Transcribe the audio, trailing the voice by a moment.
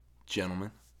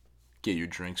Gentlemen, get your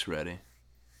drinks ready.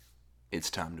 It's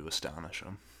time to astonish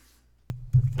them.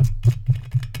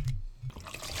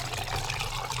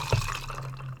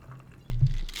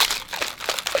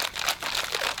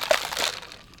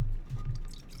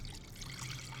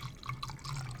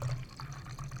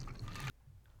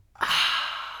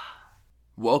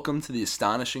 Welcome to the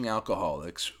Astonishing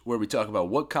Alcoholics, where we talk about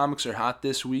what comics are hot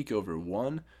this week over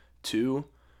 1, 2,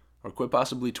 or quite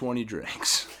possibly 20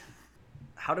 drinks.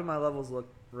 How do my levels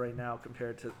look right now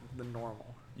compared to the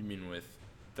normal? You mean with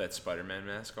that Spider-Man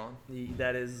mask on?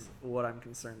 That is what I'm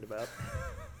concerned about.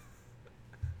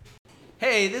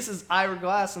 Hey, this is Ira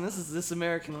Glass, and this is This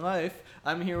American Life.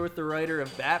 I'm here with the writer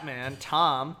of Batman,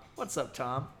 Tom. What's up,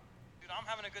 Tom? Dude, I'm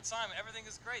having a good time. Everything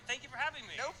is great. Thank you for having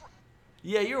me.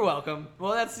 Yeah, you're welcome.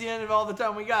 Well, that's the end of all the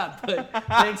time we got, but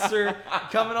thanks for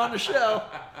coming on the show.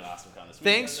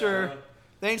 Thanks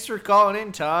for calling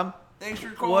in, Tom. Thanks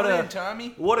for calling in,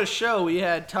 Tommy. What a show. We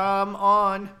had Tom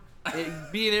on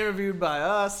being interviewed by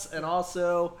us, and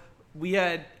also we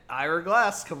had Ira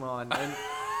Glass come on and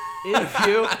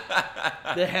interview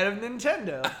the head of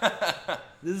Nintendo.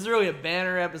 This is really a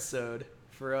banner episode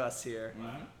for us here.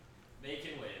 Mm-hmm.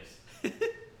 Making waves.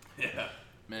 Yeah.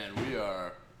 Man, we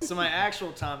are... So my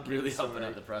actual Tom King really story, helping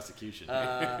out the prosecution.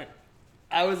 I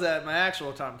was at my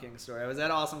actual Tom King story. I was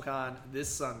at AwesomeCon this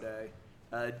Sunday,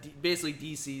 basically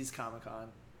DC's Comic-Con.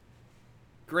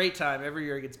 Great time. Every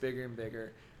year it gets bigger and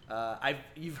bigger.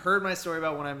 You've heard my story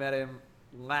about when I met him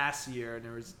last year, and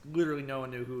there was literally no one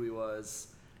knew who he was.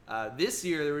 This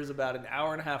year there was about an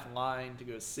hour and a half line to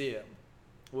go see him,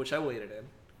 which I waited in.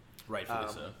 Rightfully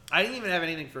so. I didn't even have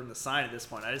anything for him to sign at this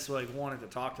point. I just wanted to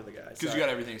talk to the guy. Because you got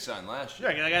everything signed last year.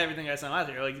 Yeah, I got everything I signed last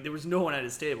year. Like, there was no one at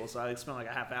his table, so I spent like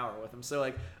a half hour with him. So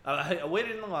like, I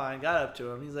waited in the line, got up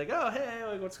to him. He's like, "Oh, hey,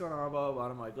 like, what's going on?" Blah blah blah.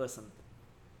 And I'm like, "Listen,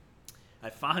 I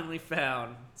finally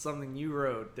found something you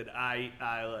wrote that I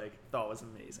like thought was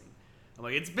amazing." I'm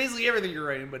like, "It's basically everything you're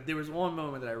writing, but there was one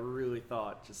moment that I really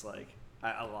thought just like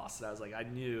I lost it. I was like, I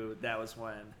knew that was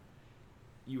when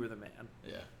you were the man."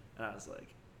 Yeah. And I was like.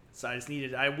 So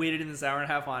I waited in this hour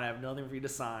and a half line. I have nothing for you to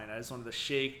sign. I just wanted to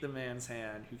shake the man's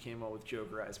hand who came up with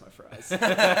Joker Eyes My Fries.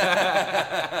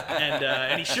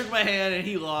 and he shook my hand and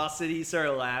he lost it. He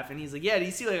started laughing. He's like, yeah, do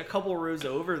you see like a couple rows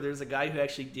over? There's a guy who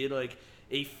actually did like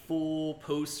a full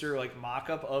poster, like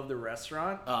mock-up of the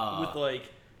restaurant with like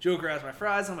Joker Eyes My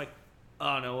Fries. I'm like,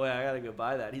 oh, no way. I got to go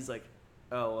buy that. He's like,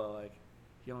 oh, well, like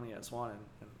he only has one.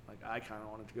 And like I kind of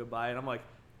wanted to go buy it. I'm like,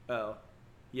 oh.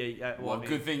 Yeah. Well,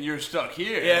 good thing you're stuck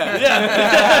here. Yeah.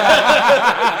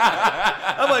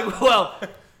 I'm like, well,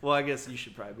 I guess you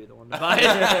should probably be the one to buy it.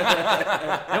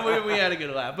 And we had a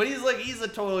good laugh. But he's a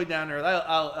totally down to earth.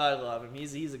 I love him.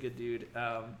 He's a good dude.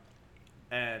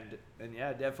 And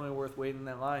yeah, definitely worth waiting in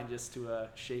that line just to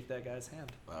shake that guy's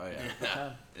hand. Oh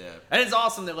yeah. Yeah. And it's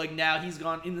awesome that like now he's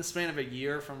gone in the span of a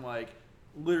year from like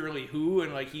literally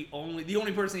and like the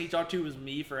only person he talked to was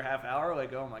me for a half hour.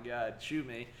 Like, oh my God, shoot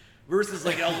me. Versus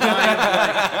like a line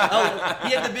of like,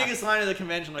 he had the biggest line of the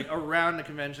convention, like around the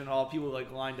convention hall, people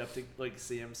like lined up to like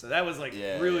see him. So that was like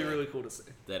really cool to see.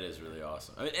 That is really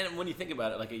awesome. I mean, and when you think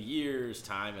about it, like a year's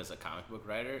time as a comic book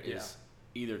writer is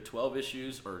either 12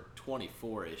 issues or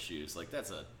 24 issues. Like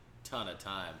that's a ton of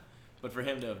time. But for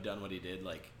him to have done what he did,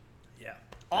 like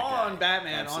on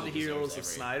Batman, on the heels of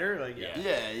Snyder, like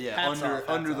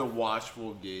under the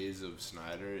watchful gaze of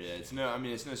Snyder, it's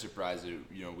no surprise that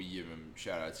we give him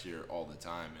shout outs here all the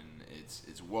time, and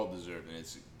it's well deserved, and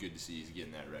it's good to see he's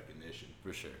getting that recognition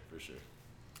for sure.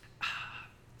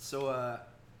 So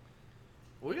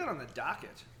what we got on the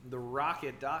docket, the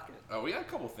Rocket docket? Oh, we got a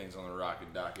couple things on the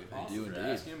Rocket docket. We do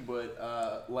indeed.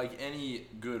 But like any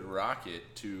good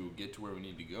rocket, to get to where we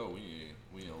need to go, we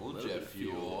need a little jet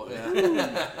fuel.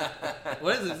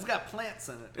 What is it? It's got plants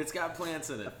in it. It's got plants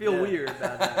in it. I feel weird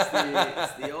about that.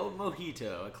 It's the old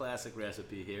mojito, a classic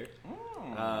recipe here.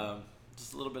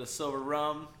 Just a little bit of silver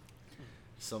rum,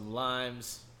 some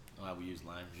limes. We use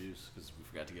lime juice because we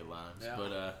forgot to get limes. Yeah.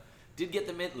 But did get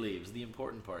the mint leaves, the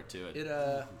important part to it.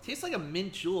 It tastes like a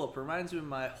mint julep. Reminds me of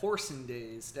my horsing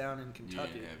days down in Kentucky.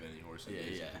 You didn't have any horsing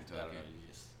days in Kentucky.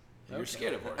 You're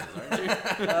scared of horses,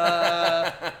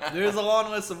 aren't you? There's a long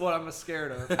list of what I'm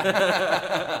scared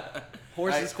of.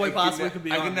 Horses quite possibly could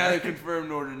be on I can neither confirm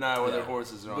nor deny whether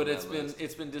horses are on but that list.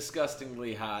 It's been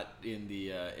disgustingly hot in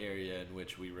the area in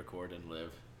which we record and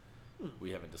live.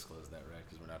 We haven't disclosed that, right?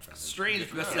 Because we're not trying to... Strange,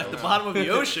 because it's at the bottom of the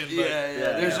ocean. But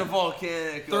There's a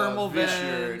volcanic thermal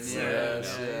fissure. vents.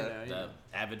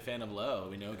 Avid fan of Low.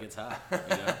 We know it gets hot.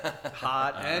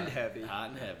 Hot and heavy.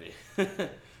 Hot and heavy.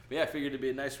 But yeah, I figured it'd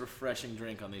be a nice, refreshing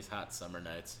drink on these hot summer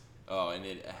nights. Oh, and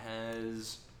it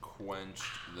has quenched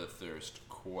the thirst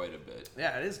quite a bit.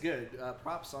 Yeah, it is good.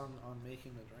 Props on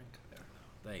making the drink there.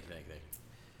 Thank you.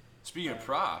 Speaking of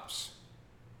props,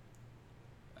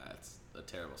 That's a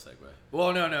terrible segue.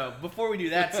 Well, no. Before we do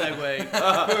that segue,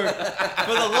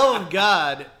 for the love of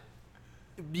God,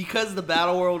 because the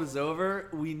battle world is over,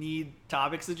 we need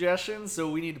topic suggestions, so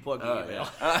we need to plug the email.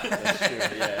 Yeah. That's true.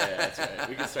 Yeah, that's right.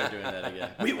 We can start doing that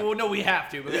again. We have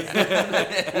to, because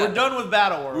we're done with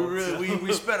battle world.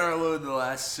 we spent our load the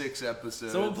last 6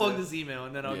 episodes. So we'll plug this email,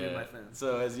 and then I'll do my thing.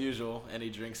 So as usual, any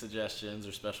drink suggestions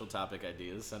or special topic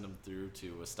ideas, send them through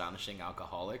to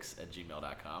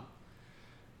astonishingalcoholics@gmail.com.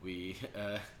 We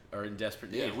are in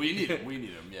desperate need. Yeah, we need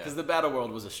them. Yeah, Because the battle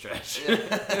world was a stretch.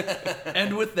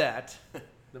 And with that,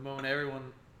 the moment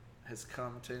everyone has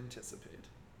come to anticipate.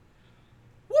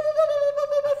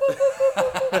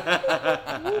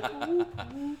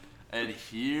 And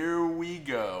here we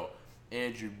go.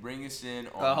 Andrew, bring us in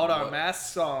on. Hold on,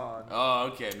 masks on.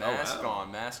 Oh, okay. Mask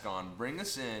on. Bring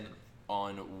us in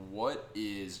on what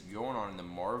is going on in the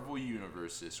Marvel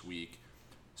Universe this week.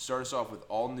 Start us off with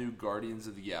all new Guardians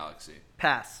of the Galaxy.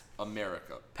 Pass.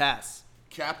 America. Pass.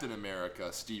 Captain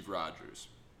America, Steve Rogers.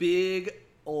 Big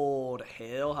old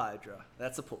Hail Hydra.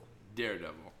 That's a pull.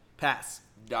 Daredevil. Pass.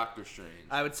 Doctor Strange.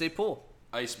 I would say pull.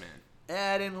 Iceman.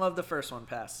 I didn't love the first one.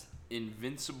 Pass.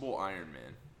 Invincible Iron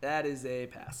Man. That is a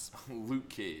pass. Luke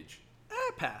Cage.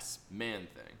 Pass.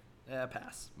 Man-Thing.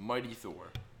 Pass. Mighty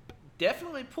Thor.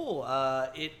 Definitely pull.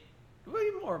 We'll hear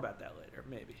more about that later,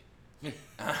 maybe.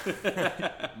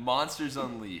 Monsters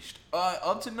Unleashed.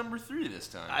 Up to number 3 this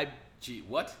time. Gee,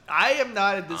 what? I am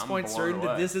not at this I'm point blown certain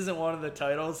that away. this isn't one of the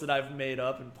titles that I've made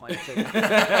up and planted.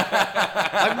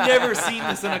 I've never seen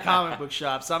this in a comic book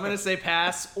shop, so I'm going to say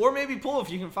pass, or maybe pull if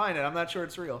you can find it. I'm not sure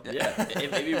it's real. Yeah, it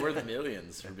may be worth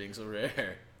millions for being so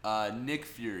rare. Nick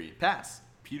Fury. Pass.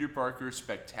 Peter Parker,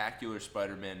 Spectacular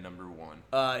Spider-Man number 1.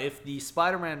 If the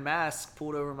Spider-Man mask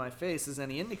pulled over my face is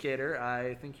any indicator,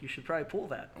 I think you should probably pull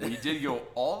that. We did go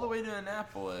all the way to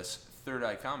Annapolis, Third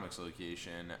Eye Comics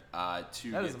location, to That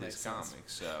get doesn't make this sense. comic.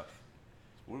 So,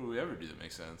 what do we ever do that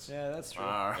makes sense? Yeah, that's true.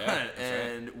 All right, Yeah, that's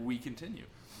and we continue.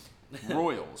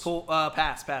 Royals. Pull,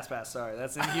 pass. Sorry,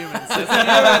 that's Inhumans. They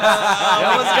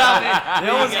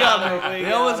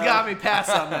almost got me.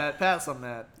 Pass on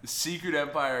that. Secret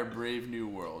Empire, Brave New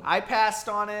World. I passed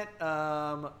on it.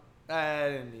 I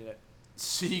didn't need it.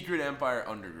 Secret Empire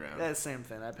Underground. That's the same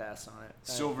thing. I passed on it.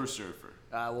 Silver Surfer.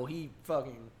 Well, he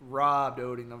fucking robbed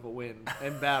Odin of a win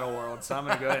in Battle World, so I'm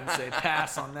going to go ahead and say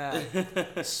pass on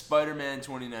that. Spider-Man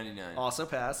 2099. Also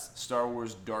pass. Star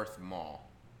Wars Darth Maul.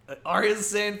 Arya's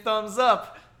saying thumbs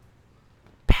up.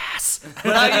 Pass. But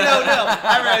no.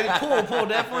 All right, pull.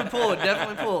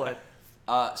 Definitely pull it.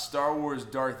 Star Wars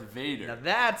Darth Vader. Now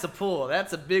that's a pull.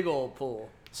 That's a big old pull.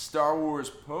 Star Wars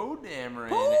Poe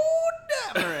Dameron.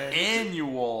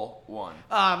 Annual 1.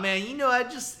 Man,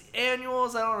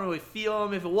 annuals, I don't really feel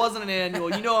them. If it wasn't an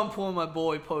annual, I'm pulling my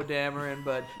boy Poe Dameron,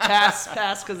 but pass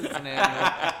because it's an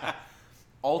annual.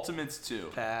 Ultimates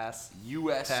 2. Pass.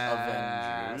 U.S.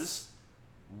 Pass. Avengers.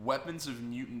 Weapons of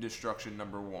Mutant Destruction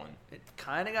number 1. It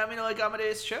kind of got me to like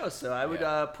Amadeus Cho, so I would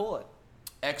pull it.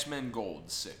 X-Men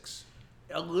Gold 6.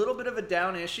 A little bit of a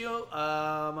down issue.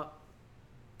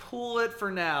 Pull it for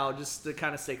now, just to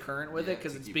kind of stay current with it,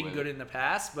 because it's been good in the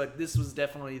past, but this was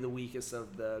definitely the weakest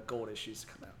of the gold issues to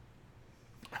come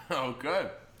out. Okay.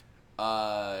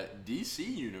 DC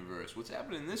Universe. What's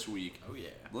happening this week? Oh,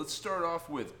 yeah. Let's start off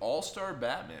with All-Star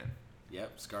Batman.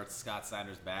 Yep, Scott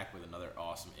Snyder's back with another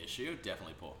awesome issue.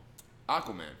 Definitely pull.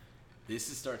 Aquaman. This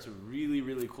starts a really,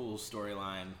 really cool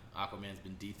storyline. Aquaman's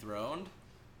been dethroned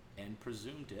and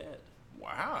presumed dead.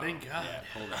 Wow. Thank God. Yeah,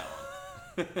 pull that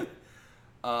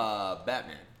one.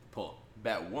 Batman. Pull.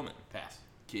 Batwoman. Pass.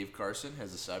 Cave Carson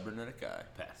has a cybernetic eye.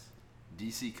 Pass.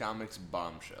 DC Comics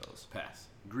Bombshells. Pass.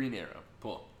 Green Arrow.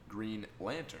 Pull. Green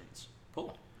Lanterns.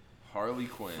 Pull. Harley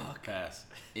Quinn. Pass.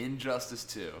 Injustice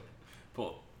 2.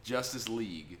 Pull. Justice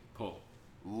League. Pull.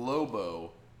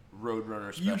 Lobo.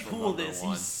 Roadrunner Special You pull this,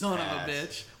 1. you son Pass. of a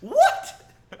bitch.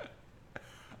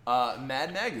 What?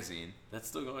 Mad Magazine. That's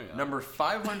still going on. Number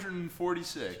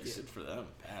 546. Good for them.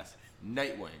 Pass.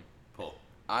 Nightwing. Pull.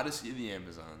 Odyssey of the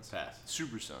Amazons. Pass.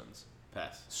 Super Sons.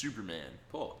 Pass. Superman.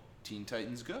 Pull. Teen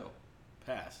Titans Go.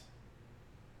 Pass.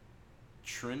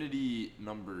 Trinity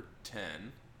number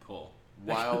 10. Pull.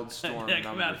 Wildstorm That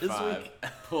come number out this 5. week?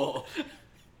 Pull.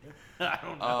 I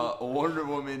don't know. Wonder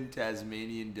Woman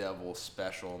Tasmanian Devil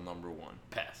Special number 1.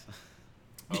 Pass.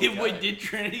 Did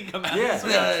Trinity come out? Yeah, this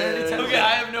week? yeah. Okay, I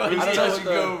have no It was idea. touch and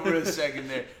go for a second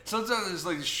there. Sometimes I just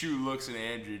like to shoot looks at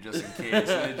Andrew just in case,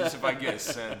 and just if I get a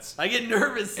sense. I get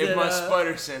nervous. If my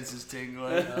spider sense is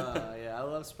tingling. Yeah, I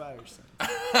love spiders.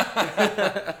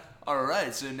 All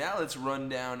right, so now let's run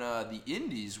down the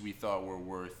indies we thought were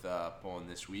worth pulling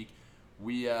this week.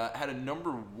 We had a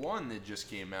number 1 that just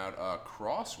came out,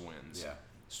 Crosswinds. Yeah.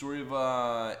 Story of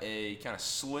a kind of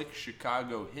slick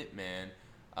Chicago hitman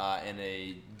and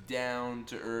a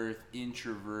down-to-earth,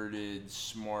 introverted,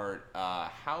 smart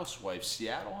housewife,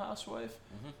 Seattle housewife.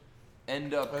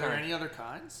 End up Are there any other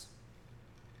kinds?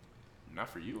 Not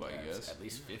for you, I guess. At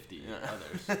least 50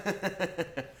 others.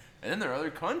 others. And then there are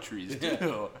other countries,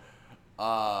 too.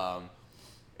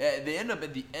 They end up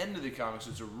at the end of the comic, so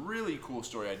it's a really cool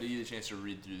story. I did get a chance to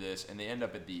read through this, and they end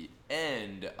up at the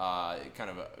end kind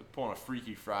of pulling a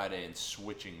Freaky Friday and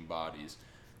switching bodies.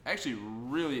 Actually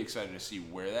really excited to see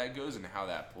where that goes and how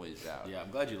that plays out. Yeah, I'm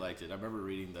glad you liked it. I remember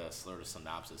reading the sort of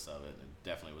synopsis of it, and it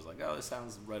definitely was like, oh, this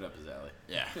sounds right up his alley.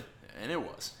 Yeah, and it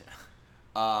was.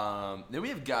 Then we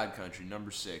have God Country,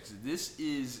 number 6. This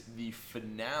is the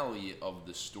finale of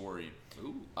the story.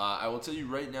 Ooh. I will tell you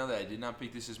right now that I did not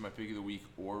pick this as my pick of the week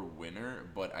or winner,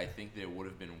 but I think that it would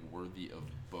have been worthy of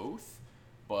both.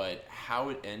 But how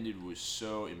it ended was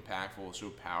so impactful, so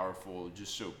powerful,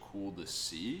 just so cool to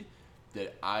see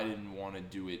that I didn't want to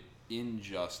do it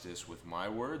injustice with my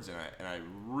words. And I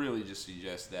really just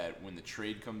suggest that when the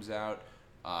trade comes out,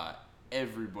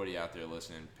 everybody out there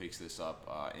listening picks this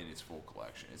up in its full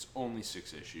collection. It's only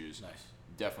 6 issues. Nice.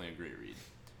 Definitely a great read.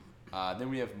 Then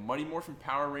we have Mighty Morphin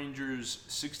Power Rangers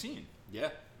 16. Yeah,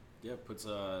 puts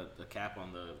the cap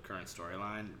on the current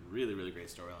storyline. Really, really great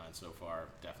storyline so far.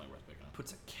 Definitely worth picking up.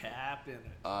 Puts a cap in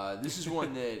it. This is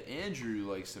one that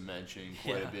Andrew likes to mention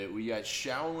quite a bit. We got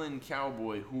Shaolin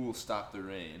Cowboy Who Will Stop the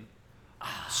Rain.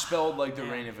 Spelled like the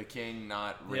reign of a king,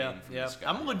 not rain from the sky.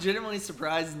 I'm legitimately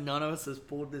surprised none of us has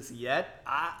pulled this yet.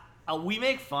 We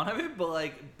make fun of it, but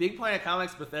like Big Planet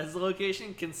Comics Bethesda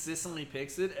location consistently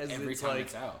picks it as Every it's time like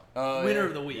it's out. winner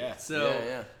of the week. Yeah. So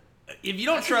if you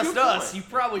don't That's a trust good us, point. you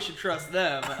probably should trust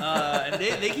them. And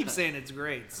they keep saying it's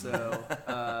great. So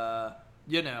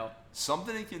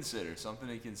Something to consider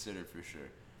for sure.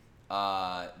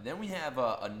 Then we have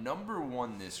a number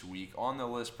 1 this week on the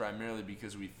list primarily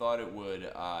because we thought it would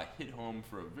hit home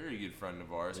for a very good friend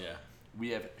of ours. Yeah.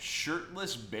 We have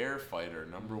Shirtless Bear Fighter,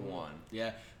 number 1.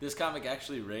 Yeah, this comic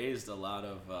actually raised a lot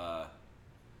of,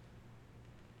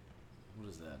 what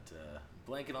is that?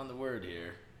 Blanket on the word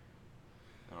here.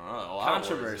 I don't know. A lot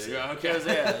of words Controversy. there. Because,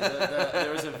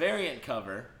 there was a variant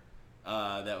cover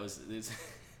that was...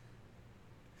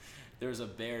 There was a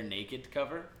bear naked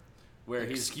cover where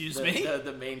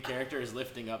the main character is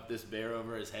lifting up this bear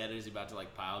over his head as he's about to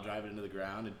like pile drive it into the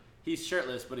ground, and he's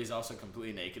shirtless but he's also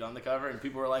completely naked on the cover, and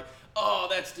people were like, oh,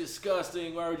 that's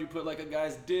disgusting, why would you put like a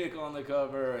guy's dick on the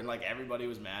cover? And like everybody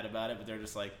was mad about it, but they're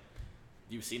just like,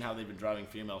 you've seen how they've been drawing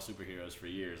female superheroes for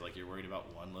years, like you're worried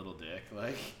about one little dick,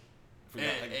 like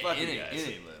fuck you guys.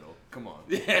 It ain't little. Come on.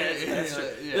 That's true.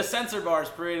 Yeah. The censor bar's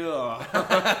pretty long.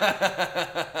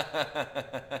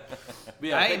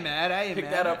 Yeah, I ain't mad. Pick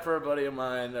that up for a buddy of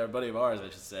mine, or a buddy of ours, I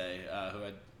should say, who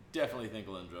I definitely think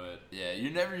will enjoy it. Yeah,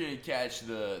 you're never going to catch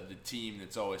the team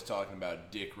that's always talking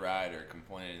about Dick Ryder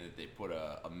complaining that they put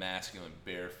a masculine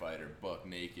bear fighter buck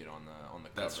naked on the cover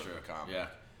That's of true. the comic.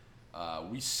 Yeah.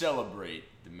 We celebrate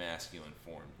the masculine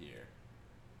form here.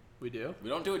 We do. We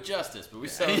don't do it justice, but we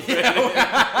celebrate it.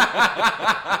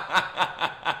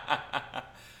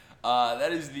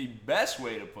 That is the best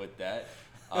way to put that.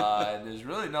 And there's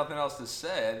really nothing else to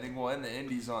say. I think we'll end the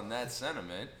indies on that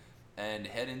sentiment and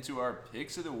head into our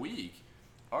picks of the week.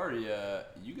 Arya,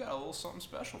 you got a little something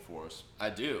special for us. I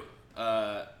do.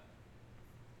 The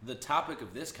topic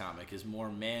of this comic is more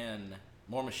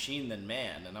machine than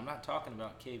man, and I'm not talking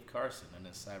about Cave Carson and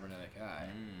his cybernetic eye.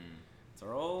 It's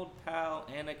our old pal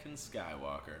Anakin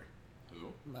Skywalker.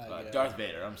 Who? Darth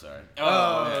Vader, I'm sorry.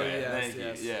 Thank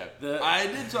yes. you. Yeah. I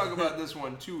did talk about this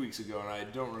one 2 weeks ago, and I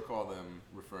don't recall them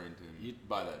referring to him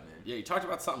by that name. Yeah, you talked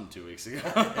about something 2 weeks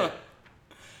ago.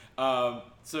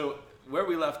 So where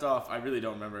we left off, I really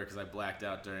don't remember because I blacked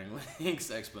out during Link's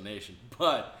explanation.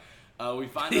 But we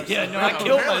find ourselves... I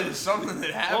killed Apparently myself. it's something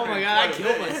that happened. Oh my god, I quite a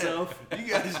killed bit. myself. You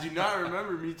guys do not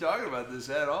remember me talking about this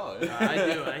at all. I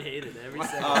do. I hate it every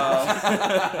second.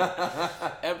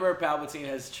 Emperor Palpatine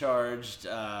has charged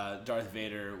Darth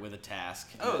Vader with a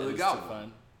task. Oh, the It was Goblin. too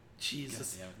fun.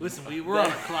 Jesus. Yeah. Listen, we're on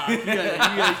a clock. You're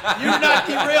not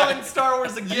derailing Star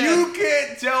Wars again. You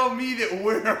can't tell me that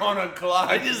we're on a clock.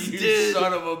 I just you did.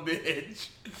 son of a bitch.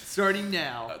 Starting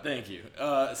now. Thank you.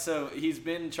 So he's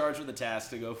been charged with the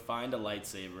task to go find a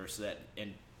lightsaber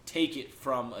and take it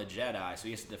from a Jedi. So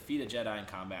he has to defeat a Jedi in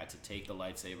combat to take the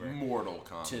lightsaber. Mortal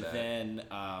Kombat. To then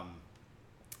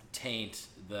taint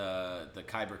the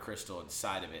kyber crystal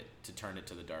inside of it to turn it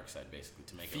to the dark side, basically,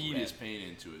 to make feed it red. his pain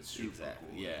into it. Super Exactly,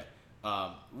 cool. yeah.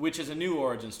 Which is a new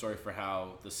origin story for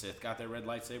how the Sith got their red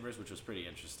lightsabers, which was pretty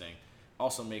interesting.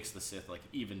 Also makes the Sith like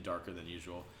even darker than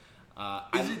usual.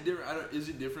 Is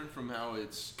it different from how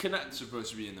it's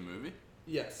supposed to be in the movie?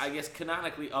 Yes. I guess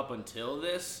canonically up until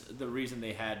this, the reason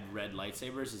they had red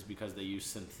lightsabers is because they used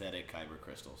synthetic kyber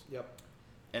crystals. Yep.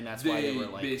 And that's why they were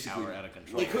like basically out of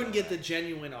control. They couldn't get the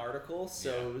genuine article,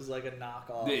 so it was like a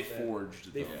knockoff. They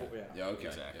forged them. Yeah, okay.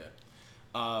 Exactly.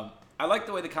 Yeah. I like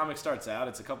the way the comic starts out.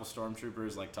 It's a couple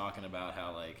stormtroopers like talking about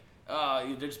how like,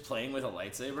 they're just playing with a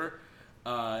lightsaber.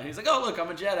 And he's like, "Oh look, I'm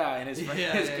a Jedi," and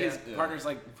his partner's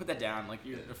like, "Put that down, like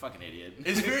you're a fucking idiot."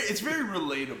 It's very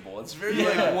relatable. It's very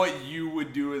like what you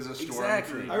would do as a stormtrooper.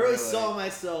 Exactly. I really saw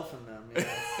myself in them.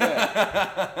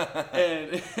 Yeah.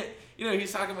 And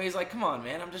he's talking about, he's like, "Come on,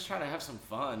 man, I'm just trying to have some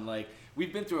fun. Like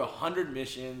we've been through 100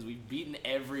 missions, we've beaten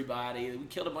everybody, we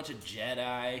killed a bunch of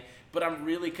Jedi, but I'm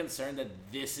really concerned that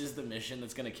this is the mission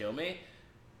that's gonna kill me."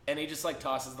 And he just like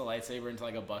tosses the lightsaber into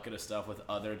like a bucket of stuff with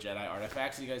other Jedi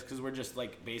artifacts, you guys, because we're just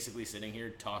like basically sitting here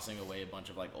tossing away a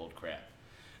bunch of like old crap.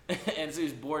 And so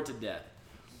he's bored to death.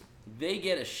 They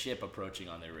get a ship approaching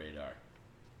on their radar.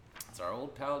 It's our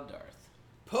old pal Darth.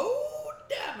 Poe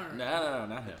Dameron. No,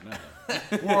 not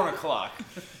him. We're on a clock.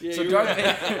 Yeah, So Darth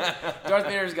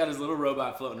Vader's got his little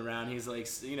robot floating around. He's like,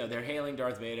 they're hailing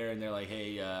Darth Vader, and they're like,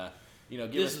 "Hey,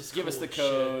 give us the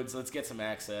codes. Let's get some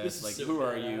access. Like, so who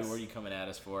are you? badass. What are you coming at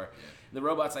us for?" Yeah. The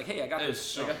robot's like, "Hey, I got That this." is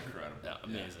so incredible. Yeah,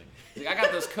 amazing. He's like, "I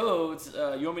got those codes.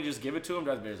 You want me to just give it to him?"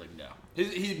 Darth Vader's like, "No."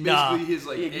 He's basically his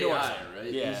like He ignores AI, it.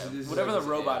 right? Yeah. This is Whatever like the his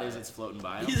robot AI. is, it's floating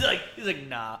by him. He's like,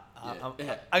 nah.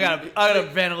 Yeah. I gotta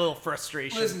vent a little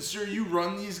frustration. Listen, sir, you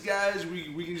run these guys.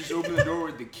 We can just open the door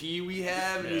with the key we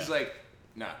have. And he's like,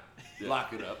 nah,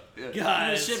 lock it up. Yeah. God, And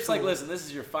the it's ship's cool. like, "Listen, this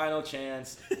is your final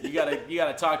chance. You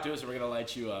gotta talk to us, or we're gonna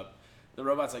light you up." The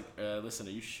robot's like, "Listen,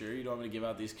 are you sure you don't want me to give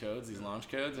out these codes, these launch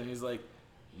codes?" And he's like,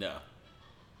 "No.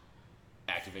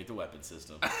 Activate the weapon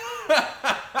system."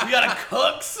 We gotta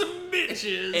cook some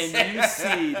bitches. And you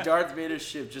see Darth Vader's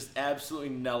ship just absolutely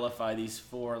nullify these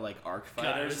 4 like arc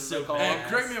fighters. it's as so they call bad. them.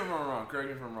 Correct me if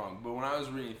I'm wrong. But when I was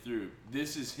reading through,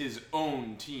 this is his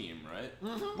own team, right?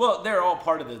 Mm-hmm. Well, they're all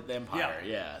part of the Empire.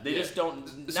 Yeah, they just don't.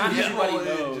 So Not his everybody role is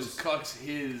knows. just cucks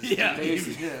his. Yeah.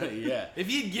 Basically, yeah. If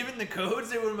he had given the codes,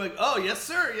 they would have been like, "Oh, yes,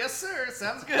 sir.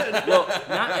 Sounds good." Well,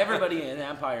 not everybody in the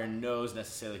Empire knows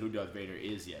necessarily who Darth Vader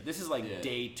is yet. This is like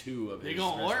day 2 of They're his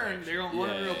gonna learn. resurrection. They're gonna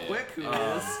learn real quick who it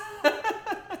is.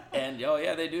 And oh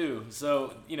yeah, they do.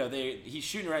 So he's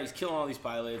shooting around, he's killing all these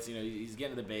pilots. He's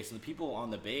getting to the base, and the people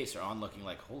on the base are onlooking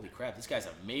like, "Holy crap, this guy's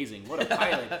amazing! What a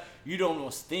pilot!" You'd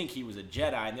almost think he was a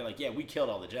Jedi, and they're like, "Yeah, we killed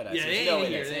all the Jedi. Yeah, so they there's no way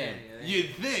ain't that's here, him." You'd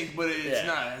think, but it's Yeah.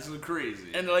 not. It's crazy.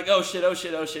 And they're like, "Oh shit!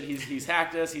 He's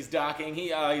hacked us. He's docking.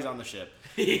 He's on the ship."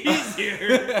 He's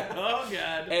here. Oh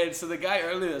god. And so the guy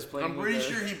earlier that's playing. I'm pretty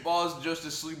sure he balls just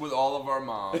to sleep with all of our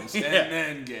moms and Yeah.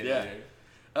 then get Yeah.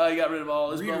 here. He got rid of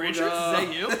all his Reed bubble Richards,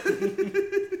 gum. is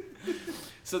that you?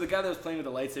 So the guy that was playing with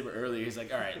the lightsaber earlier, he's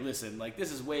like, "All right, listen, like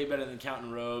this is way better than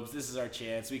counting robes. This is our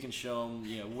chance. We can show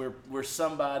him, we're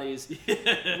somebodies.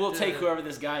 We'll take whoever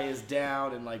this guy is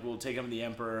down, and like we'll take him to the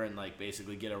Emperor, and like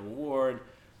basically get a reward.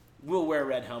 We'll wear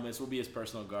red helmets. We'll be his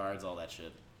personal guards, all that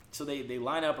shit." So they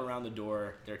line up around the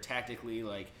door. They're tactically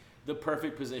like the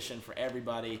perfect position for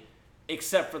everybody,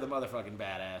 except for the motherfucking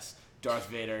badass Darth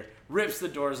Vader. Rips the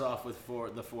doors off with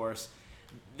the Force.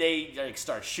 They like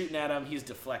start shooting at him. He's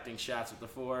deflecting shots with the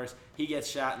Force. He gets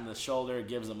shot in the shoulder,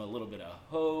 gives them a little bit of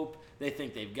hope. They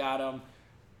think they've got him.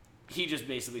 He just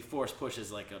basically Force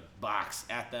pushes like a box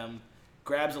at them,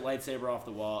 grabs a lightsaber off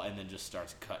the wall, and then just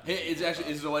starts cutting. It's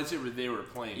the lightsaber they were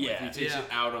playing with. Yeah. He takes it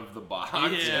out of the box Yeah,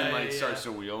 and yeah, starts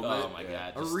to wield it. Oh my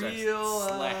god! A Just real,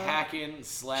 starts hacking,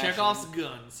 slashing, Chekhov's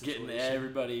gun situation. getting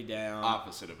everybody down.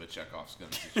 Opposite of a Chekhov's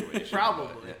gun situation.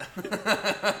 Probably.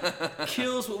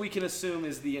 Kills what we can assume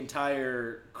is the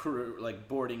entire crew, like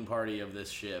boarding party of this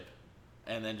ship,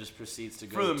 and then just proceeds to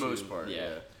go For the most part,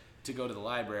 yeah. to go to the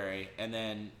library. And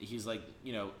then he's like,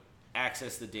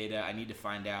 access the data. I need to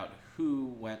find out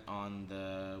who went on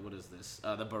the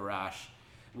the Barrage,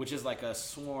 which is like a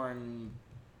sworn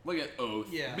Like an oath.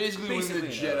 Yeah. Basically when the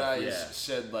an Jedi oath, yeah.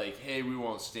 said, like, hey, we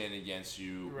won't stand against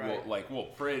you. Right. We'll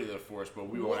pray to the Force, but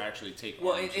we won't actually take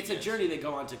Well, arms it's a against journey you. they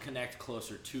go on to connect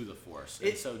closer to the Force.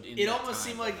 And so in It that almost time,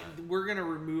 seemed like we're going to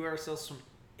remove ourselves from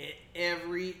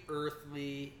every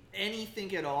earthly,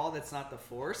 anything at all that's not the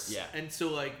Force. Yeah. And so,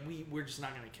 like, we're just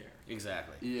not going to care.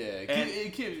 Exactly. Yeah,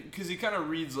 And- because it kind of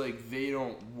reads like they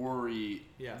don't worry.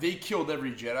 Yeah. They killed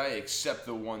every Jedi except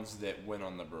the ones that went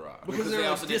on the Barrage. Because they they're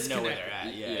also didn't know where they're at.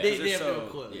 disconnected. Yeah, They 'cause they're have no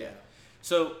so- clue. yeah. Yeah.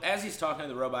 So as he's talking to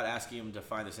the robot, asking him to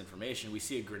find this information, we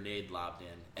see a grenade lobbed in.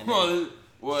 And Well,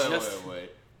 just- wait.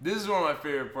 This is one of my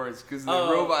favorite parts because the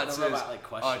Oh, robot the says, robot, like,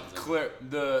 questions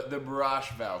the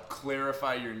barrage vow,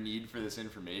 clarify your need for this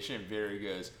information. And Vader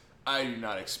goes, I do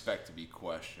not expect to be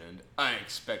questioned. I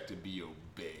expect to be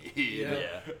obeyed.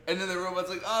 Yeah. And then the robot's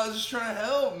like, oh, I was just trying to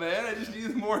help, man. I just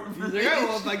need more information. He's like,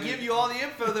 well, if I give you all the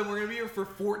info, then we're going to be here for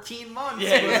 14 months.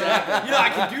 Yeah, But, exactly. I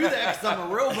can do that because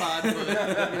I'm a robot.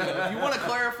 But, if you want to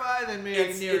clarify, then maybe I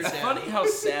can narrow it It's down. funny how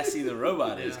sassy the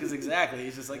robot is, Yeah. because exactly,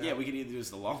 he's just like, yeah, we can either do this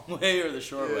the long way or the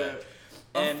short way.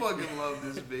 I fucking love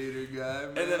this Vader guy,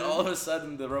 man. And then all of a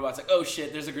sudden, the robot's like, oh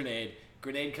shit, there's a grenade.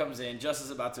 Grenade comes in, just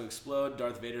as about to explode.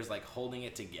 Darth Vader's like holding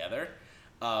it together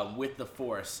with the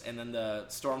Force. And then the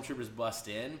stormtroopers bust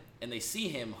in, and they see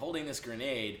him holding this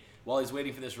grenade while he's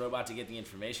waiting for this robot to get the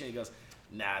information. He goes,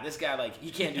 nah, this guy, like,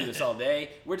 he can't do this all day.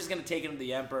 We're just going to take him to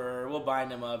the Emperor. We'll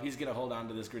bind him up. He's going to hold on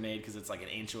to this grenade because it's like an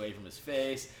inch away from his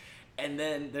face. And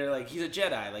then they're like, he's a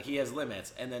Jedi, like he has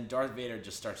limits. And then Darth Vader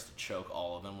just starts to choke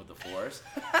all of them with the Force.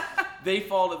 They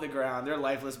fall to the ground, their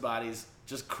lifeless bodies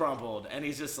just crumpled, and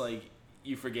he's just like,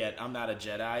 you forget, I'm not a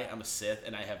Jedi, I'm a Sith,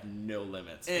 and I have no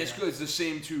limits. And it's good. It's the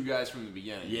same two guys from the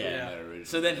beginning. Yeah. That original.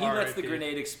 So then he lets the R.I.P.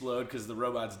 grenade explode because the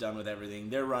robot's done with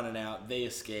everything. They're running out, they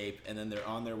escape, and then they're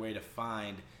on their way to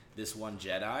find this one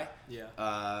Jedi. Yeah.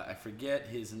 I forget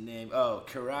his name. Oh,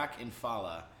 Karak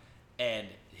Infala. And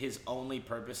his only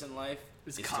purpose in life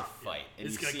is to fight. And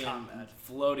It's you good see combat. him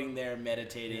floating there,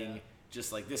 meditating. Yeah.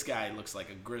 Just like, this guy looks like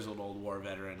a grizzled old war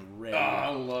veteran. Ready. Oh, I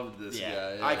loved this guy.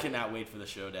 Yeah. I cannot wait for the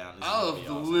showdown. This is I gonna loved be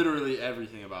awesome. literally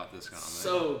everything about this comic.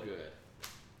 So good.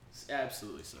 It's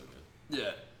absolutely so good.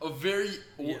 Yeah, a very,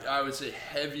 I would say,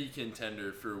 heavy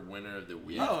contender for winner of the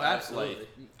week. Oh, absolutely.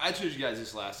 I told you guys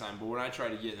this last time, but when I tried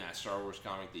to get in that Star Wars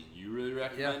comic that you really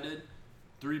recommended,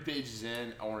 3 pages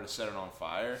in, I wanted to set it on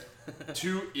fire.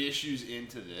 2 issues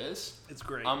into this, It's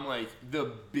great. I'm like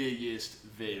the biggest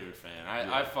Vader fan.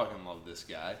 I fucking love this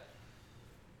guy.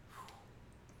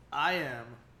 I am,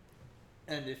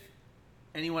 and if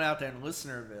anyone out there in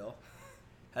Listenerville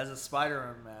has a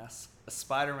Spider-Man mask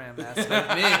with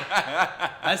me,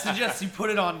 I suggest you put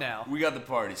it on now. We got the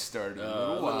party started a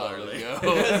little while ago.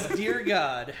 Because, dear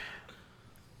God,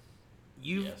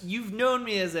 Yes. you've known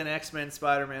me as an X-Men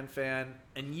Spider-Man fan,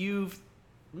 and you've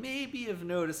maybe have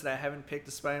noticed that I haven't picked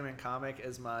a Spider-Man comic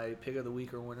as my pick of the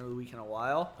week or winner of the week in a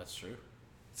while. That's true.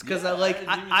 It's because Yeah, I didn't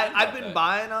even think I've about been that.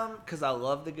 buying them because I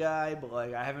love the guy, but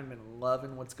like I haven't been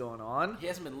loving what's going on. He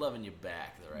hasn't been loving you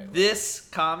back the right way. This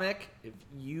comic, if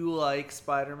you like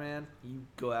Spider-Man, you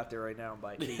go out there right now and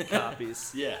buy 8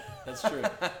 copies. Yeah, that's true.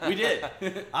 We did.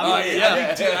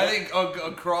 I think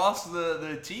across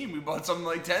the team, we bought something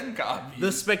like 10 copies.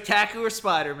 The Spectacular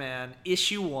Spider-Man,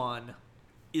 issue 1,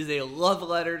 is a love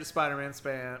letter to Spider-Man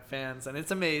fans, and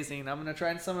it's amazing. I'm going to try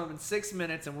and sum up in 6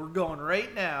 minutes, and we're going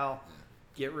right now.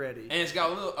 Get ready. And it's got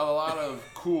a lot of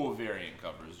cool variant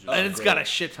covers. Just And it's got a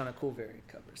shit ton of cool variant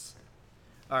covers.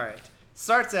 All right.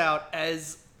 Starts out,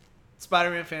 as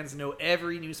Spider-Man fans know,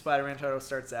 every new Spider-Man title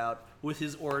starts out with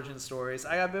his origin stories.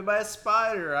 I got bit by a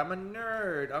spider. I'm a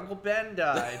nerd. Uncle Ben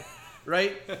died.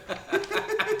 Right?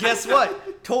 Guess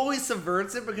what? Totally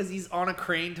subverts it because he's on a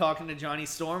crane talking to Johnny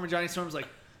Storm, and Johnny Storm's like,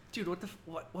 dude,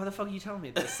 why the fuck are you telling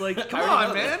me this? Like, come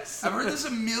on, man. I've heard this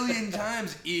a million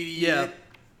times, idiot. Yeah.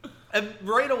 And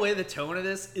right away, the tone of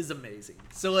this is amazing.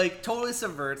 So, like, totally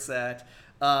subverts that.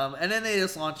 And then they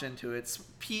just launch into it.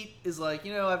 Pete is like,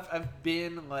 I've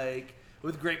been, like,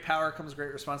 with great power comes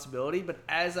great responsibility. But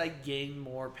as I gain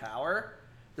more power,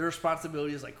 the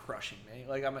responsibility is, like, crushing me.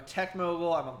 Like, I'm a tech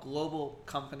mogul. I'm a global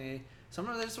company.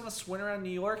 Sometimes I just want to swing around New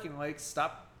York and, like,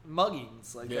 stop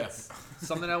muggings. Like, that's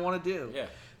something I want to do.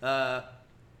 Yeah.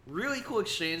 Really cool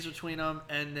exchange between them.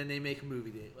 And then they make a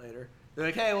movie date later. They're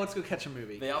like, hey, let's go catch a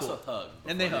movie. They also hug.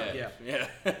 And they hug, yeah. Yeah.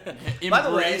 By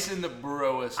the way, Embracing the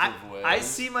broest of ways. I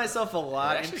see myself a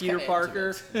lot in actually Peter kinda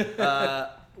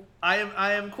Parker.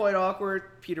 I am quite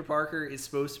awkward. Peter Parker is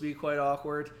supposed to be quite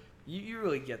awkward. You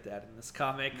really get that in this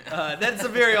comic. That's a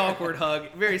very awkward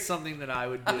hug. Very something that I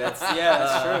would do. That's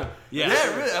true.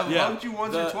 Yeah, really. I've hugged you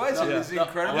once or twice. It's an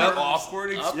incredibly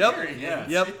awkward experience.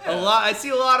 Yep. A lot. I see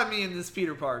a lot of me in this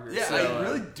Peter Parker. Yeah, so, I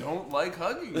really don't like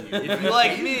hugging you. If you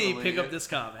like me, pick up this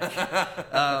comic.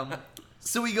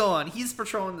 So we go on. He's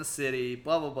patrolling the city.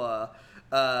 Blah blah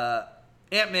blah.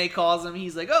 Aunt May calls him.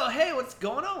 He's like, "Oh, hey, what's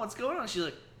going on? What's going on?" She's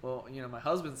like, "Well, my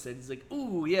husband said." He's like,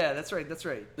 "Ooh, yeah, that's right.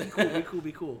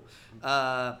 Be cool."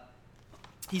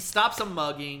 He stops a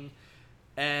mugging,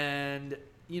 and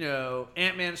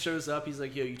Ant-Man shows up. He's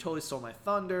like, "Yo, you totally stole my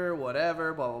thunder.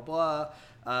 Whatever. Blah blah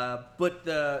blah." But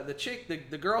the chick,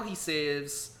 the girl he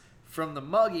saves from the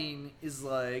mugging, is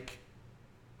like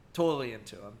totally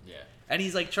into him. Yeah. And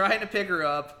he's like trying to pick her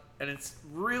up. And it's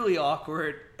really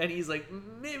awkward. And he's like,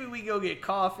 maybe we go get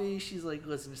coffee. She's like,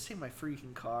 listen, just take my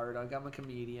freaking card. I'm a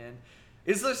comedian.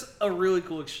 It's just a really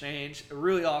cool exchange, a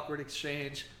really awkward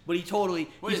exchange. But he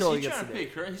totally Wait, he totally is he gets trying to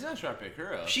pick her? He's not trying to pick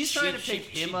her up. She's trying to pick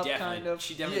him up, kind of.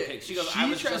 She definitely picks. She goes, she I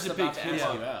was tries just to about pick to him ask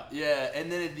up. you out. Yeah,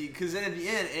 and then because at the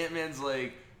end, Ant-Man's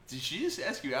like, did she just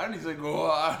ask you out? And he's like, well,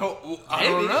 I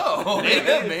don't know.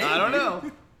 Maybe. I don't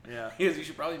know. Yeah. He goes, you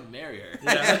should probably marry her.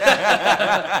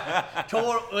 Yeah.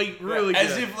 Totally, really good.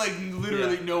 As if,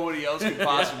 literally nobody else could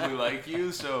possibly like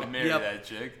you, so marry that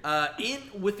chick.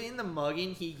 Within the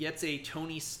mugging, he gets a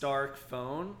Tony Stark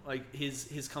phone, like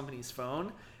his company's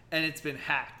phone, and it's been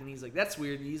hacked. And he's like, that's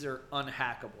weird. These are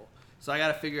unhackable. So I got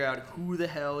to figure out who the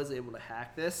hell is able to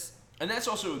hack this. And that's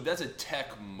a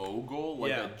tech mogul,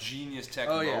 a genius tech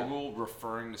mogul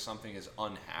referring to something as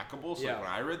unhackable. So when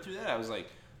I read through that, I was like,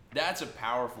 that's a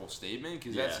powerful statement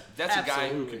because that's a guy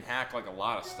who can hack a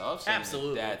lot of stuff.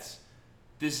 Absolutely.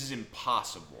 This is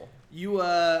impossible. You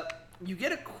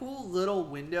get a cool little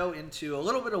window into a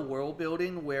little bit of world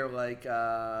building where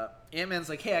Ant-Man's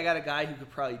like, hey, I got a guy who could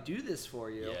probably do this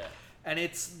for you. Yeah. And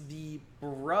it's the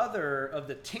brother of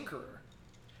the Tinkerer.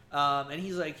 And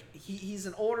he's like, he's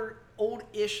an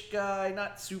old-ish guy,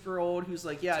 not super old, who's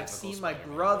like, yeah, I've seen my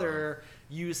brother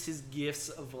use his gifts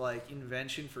of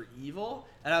invention for evil,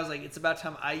 and I was like, it's about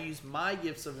time I use my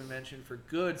gifts of invention for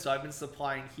good. So I've been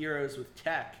supplying heroes with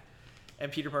tech. And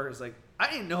Peter Parker's like,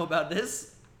 I didn't know about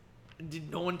this.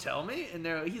 Did no one tell me? And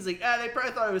he's like, they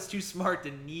probably thought I was too smart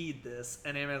to need this.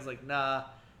 And Ant-Man's like, nah.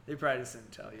 They probably just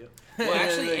didn't tell you. Well,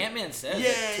 actually, Ant-Man says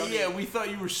we thought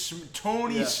you were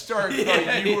Tony Stark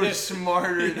thought you were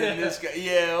smarter than this guy.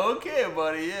 Yeah, okay,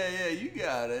 buddy. Yeah, you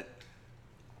got it.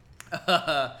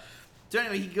 So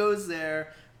anyway, he goes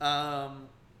there,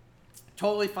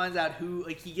 totally finds out who,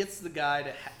 he gets the guy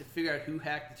to figure out who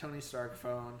hacked the Tony Stark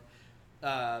phone.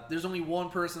 There's only one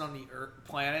person on the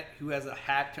planet who has a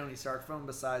hacked Tony Stark phone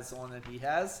besides the one that he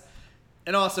has.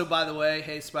 And also, by the way,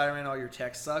 hey, Spider-Man, all your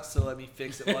tech sucks, so let me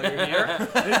fix it while you're here.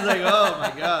 And he's like, oh,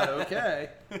 my God, okay.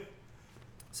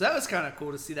 So that was kind of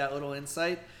cool to see that little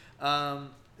insight.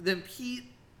 Then Pete,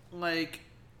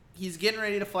 he's getting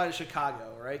ready to fly to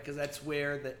Chicago, right? Because that's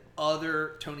where the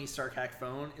other Tony Stark hack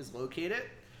phone is located.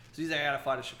 So he's like, I got to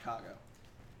fly to Chicago.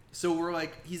 So we're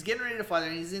he's getting ready to fly there,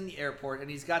 and he's in the airport, and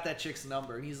he's got that chick's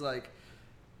number. And he's like,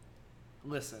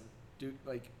 listen, dude,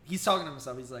 he's talking to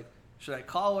himself. He's like, should I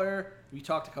call her? We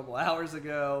talked a couple hours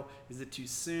ago. Is it too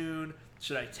soon?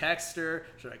 Should I text her?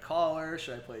 Should I call her?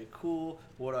 Should I play it cool?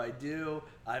 What do I do?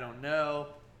 I don't know.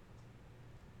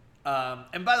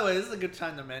 And by the way, this is a good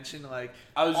time to mention, I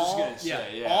was just gonna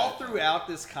say, all throughout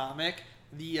this comic,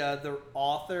 the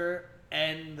author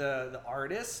and the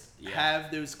artist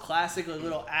have those classic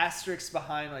little asterisks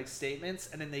behind statements,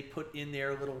 and then they put in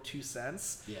their little 2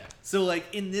 cents. Yeah. So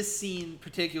in this scene in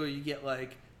particular, you get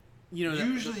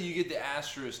usually you get the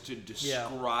asterisk to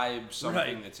describe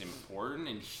something that's important,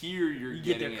 and here you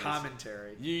get their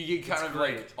commentary. You get kind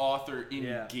of author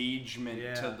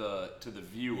engagement to the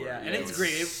viewer. Yeah, and it's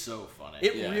great. It's so funny.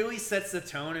 It really sets the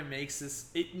tone and makes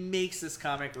this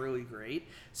comic really great.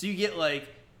 So you get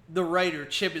the writer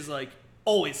Chip is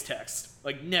always text,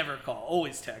 never call,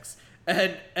 always text,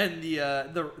 and the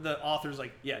author's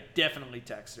like, yeah, definitely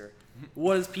text her.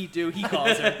 What does Pete do? He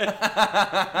calls her.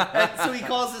 And so he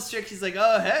calls this chick. He's like,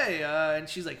 oh, hey. And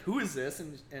she's like, who is this?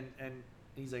 And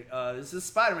he's like, this is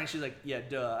Spider-Man. She's like, yeah,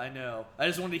 duh, I know. I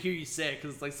just wanted to hear you say it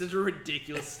because it's such a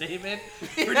ridiculous statement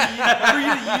for you to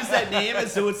use that name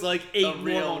as though it's a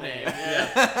real name.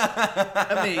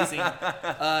 Yeah. Amazing.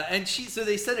 And so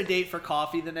they set a date for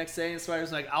coffee the next day, and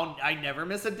Spider-Man's like, I never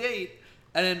miss a date.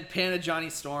 And then pan to Johnny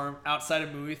Storm outside a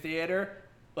movie theater,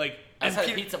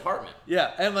 outside Pete's apartment.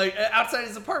 Yeah, and outside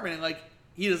his apartment, and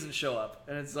he doesn't show up,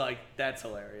 and it's that's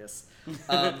hilarious.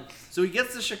 So he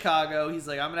gets to Chicago. He's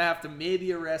like, I'm gonna have to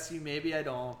maybe arrest you, maybe I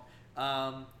don't.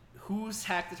 who's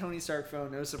hacked the Tony Stark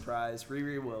phone? No surprise.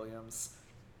 Riri Williams.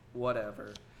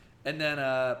 Whatever. And then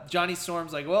Johnny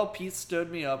Storm's like, well, Pete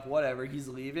stood me up. Whatever. He's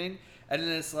leaving. And then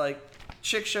this, like,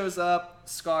 chick shows up,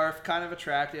 scarf, kind of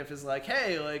attractive, is like,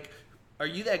 hey, like, are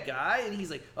you that guy? And he's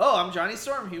like, oh, I'm Johnny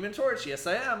Storm, Human Torch. Yes,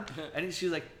 I am. And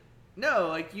she's like, no,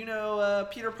 like, you know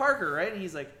Peter Parker, right? And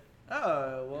he's like,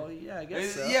 oh, well, yeah, I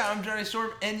guess so. Yeah, I'm Johnny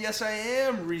Storm, and yes, I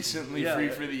am recently free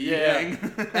for the evening.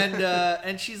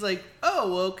 And she's like,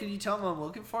 oh, well, can you tell him I'm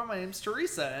looking for him? My name's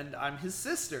Teresa, and I'm his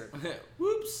sister.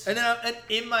 Whoops. And then and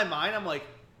in my mind, I'm like,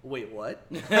 wait, what?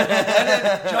 And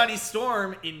then Johnny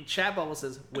Storm in chat bubble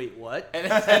says, wait, what? And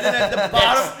then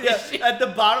at the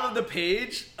bottom of the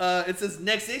page, it says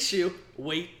next issue,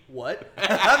 wait, what?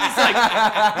 I'm just like,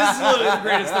 this is literally the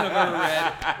greatest thing I've ever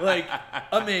read. Like,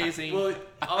 amazing. Well,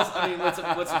 also, I mean, what's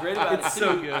great about It's it,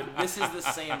 so too, good. this is the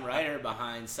same writer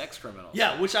behind Sex Criminals.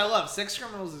 Yeah, which I love. Sex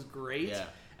Criminals is great. Yeah.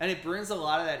 And it brings a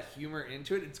lot of that humor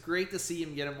into it. It's great to see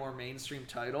him get a more mainstream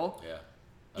title. Yeah.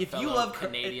 If you love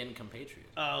Canadian compatriot.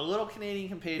 A little Canadian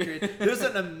compatriot. There's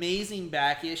an amazing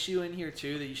back issue in here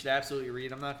too that you should absolutely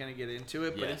read. I'm not going to get into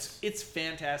it, but it's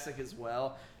fantastic as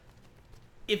well.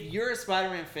 If you're a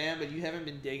Spider-Man fan but you haven't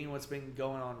been digging what's been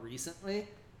going on recently,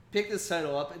 pick this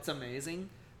title up. It's amazing.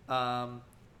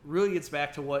 Really gets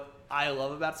back to what I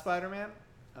love about Spider-Man.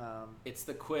 It's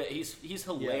the he's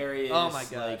hilarious. Yeah. Oh my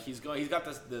god! Like he's got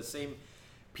the same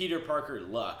Peter Parker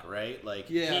luck, right? Like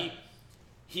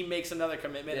he makes another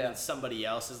commitment and then somebody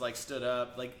else is like stood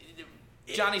up. Like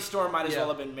Johnny Storm might as well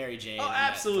have been Mary Jane. Oh,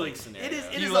 absolutely.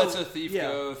 He lets a thief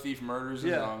go. Thief murders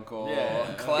his uncle. Yeah.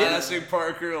 Classic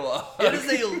Parker luck.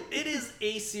 It is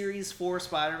a series for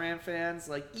Spider-Man fans.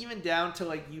 Like even down to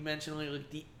like you mentioned, like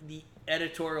the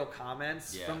editorial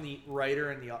comments from the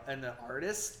writer and the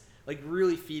artist. Like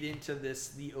really feed into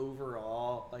the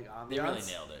overall like ambiance. They really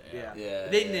nailed it. Yeah.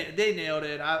 They nailed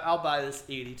it. I'll buy this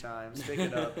 80 times. Pick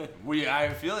it up. I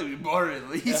feel like we bought it at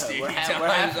least 80 times. We're halfway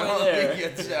I don't there.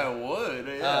 think it's that would.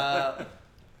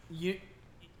 Yeah.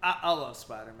 I love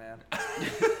Spider-Man.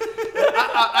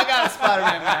 I got a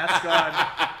Spider-Man mask on,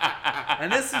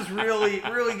 and this has really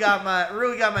got my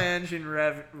engine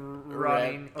running.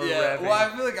 Revving. Well,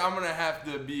 I feel like I'm gonna have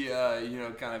to be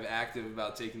kind of active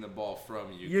about taking the ball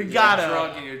from you. You gotta. You're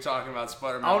drunk and you're talking about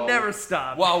Spider-Man. I'll never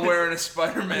stop while wearing a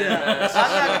Spider-Man mask. I'm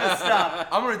not gonna stop.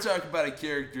 I'm gonna talk about a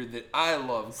character that I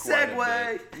love quite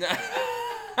a bit.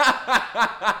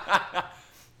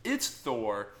 It's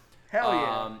Thor. Hell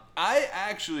yeah.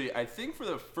 I think for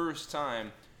the first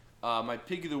time, my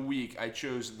pick of the week, I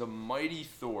chose the Mighty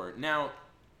Thor. Now,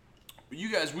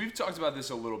 you guys, we've talked about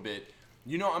this a little bit.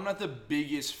 You know, I'm not the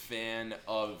biggest fan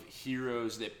of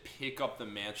heroes that pick up the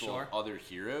mantle of other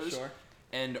heroes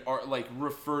and are like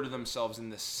refer to themselves in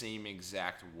the same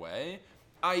exact way,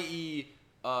 i.e.,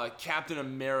 Captain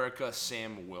America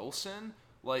Sam Wilson.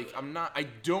 Like, I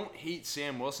don't hate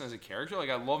Sam Wilson as a character. Like,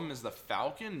 I love him as the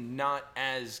Falcon, not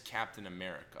as Captain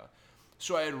America.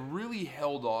 So I had really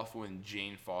held off when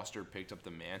Jane Foster picked up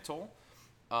the mantle.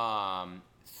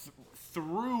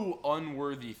 Through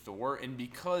Unworthy Thor, and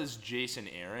because Jason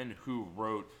Aaron, who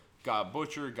wrote God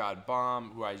Butcher, God Bomb,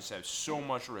 who I just have so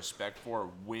much respect for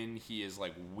when he is,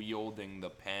 like, wielding the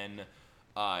pen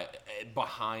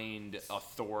behind a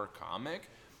Thor comic,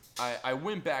 I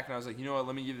went back and I was like, you know what,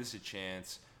 let me give this a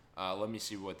chance. Let me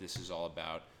see what this is all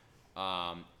about.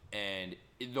 And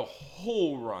the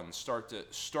whole run, start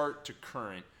to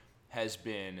current, has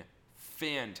been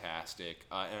fantastic.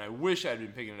 And I wish I'd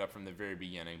been picking it up from the very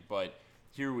beginning, but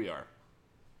here we are.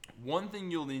 One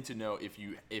thing you'll need to know if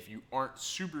you aren't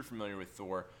super familiar with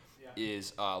Thor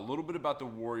is a little bit about the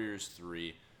Warriors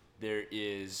 3. There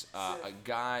is a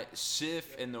guy,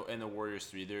 Sif, and the Warriors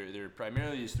 3. They're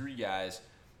primarily these three guys.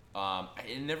 I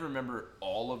never remember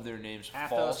all of their names.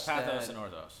 Pathos, and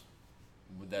Orthos.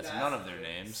 That's none of their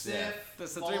names. Sif,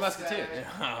 That's the Three Musketeers.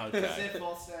 Okay. Sif,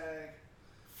 Volstagg.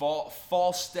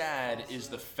 Falstad is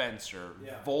the fencer.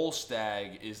 Yeah.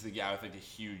 Volstagg is the guy with like the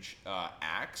huge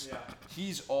axe. Yeah.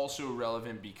 He's also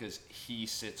relevant because he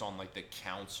sits on like the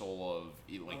council of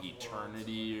like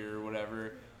eternity or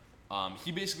whatever.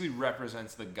 He basically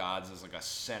represents the gods as like a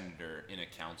senator in a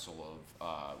council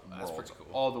of worlds, pretty cool.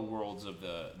 All the worlds of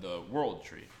the world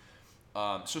tree.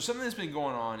 So something that's been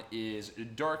going on is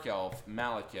Dark Elf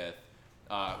Malekith,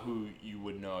 who you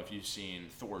would know if you've seen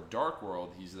Thor Dark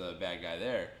World. He's the bad guy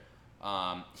there.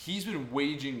 He's been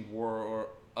waging war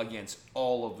against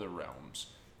all of the realms.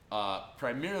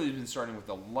 Primarily, he's been starting with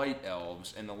the Light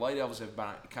Elves, and the Light Elves have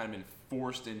kind of been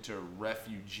forced into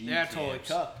refugee camps. Totally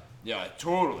cut. Yeah,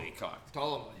 totally cocked.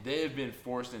 Totally. They have been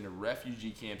forced into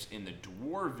refugee camps in the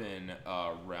Dwarven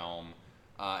realm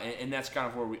And that's kind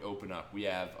of where we open up. We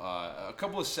have a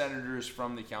couple of senators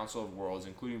from the Council of Worlds,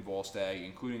 including Volstagg,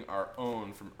 including our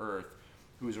own from Earth,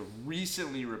 who is a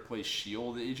recently replaced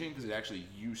S.H.I.E.L.D. agent because it actually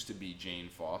used to be Jane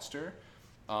Foster.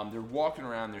 They're walking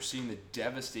around. They're seeing the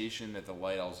devastation that the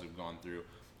Light Elves have gone through.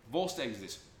 Volstagg is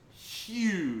this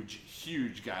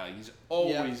huge guy. Like, he's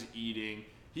always eating.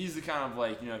 He's the kind of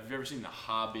like, if you've ever seen The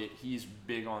Hobbit, he's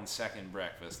big on second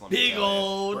breakfast. Big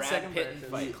old Brad second Pitt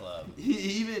breakfast. Fight Club.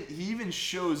 He even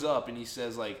shows up and he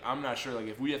says, like, I'm not sure, like,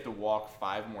 if we have to walk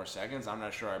 5 more seconds, I'm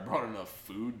not sure I brought enough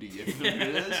food to get through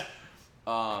this.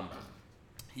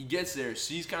 He gets there,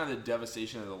 sees kind of the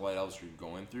devastation that the Light Elves are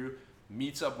going through,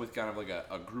 meets up with kind of like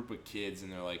a group of kids,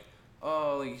 and they're like,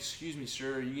 oh, like, excuse me,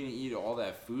 sir, are you gonna eat all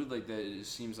that food? Like, that it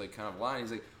seems like kind of lying.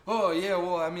 He's like, oh yeah,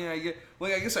 well, I mean, I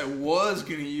guess I was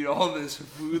gonna eat all this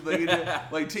food. Like,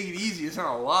 like, take it easy. It's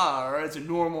not a lot, all right? It's a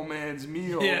normal man's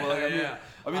meal. Yeah,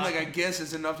 Like, I guess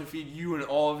it's enough to feed you and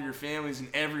all of your families and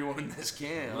everyone in this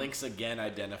camp. Link's again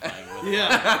identifying with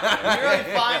Yeah. He really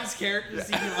finds characters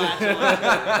he can latch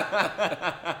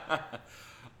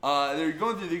on to. They're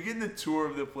getting the tour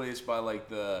of the place by like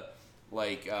the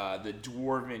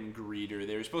dwarven greeter.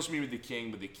 They were supposed to meet with the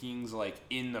king, but the king's like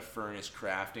in the furnace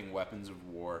crafting weapons of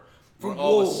war. When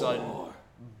all of a sudden,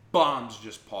 bombs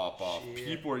just pop off. Shit.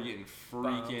 People are getting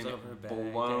freaking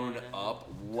blown up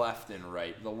left and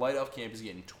right. The Light Elf camp is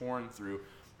getting torn through.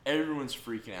 Everyone's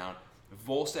freaking out.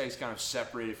 Volstagg's kind of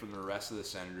separated from the rest of the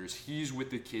senators. He's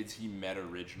with the kids he met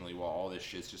originally while all this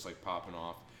shit's just like popping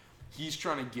off. He's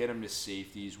trying to get them to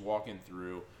safety. He's walking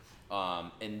through.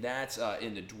 And that's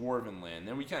in the Dwarven land.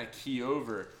 Then we kind of key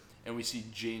over and we see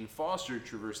Jane Foster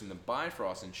traversing the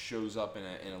Bifrost and shows up in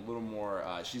a little more,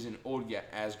 she's in Old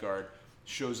Asgard,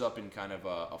 shows up in kind of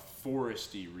a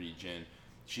foresty region.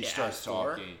 She starts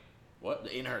talking. What?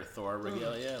 In her Thor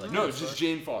regalia? Like No, it's just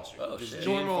Jane Foster. Oh, just shit.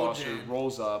 Jane Normal Foster Jane.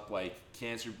 rolls up, like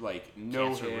cancer, like no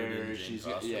Cancer-ridden hair. Jane She's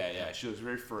Foster, yeah. She looks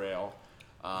very frail.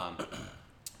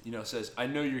 Says, I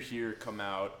know you're here. Come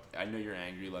out. I know you're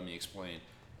angry. Let me explain.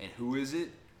 And who is it?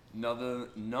 None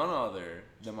other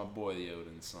than my boy, the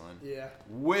Odin son. Yeah.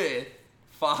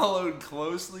 Followed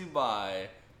closely by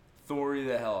Thori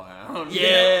the Hellhound.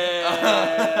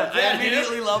 Yeah! I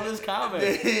immediately love this comic.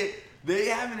 They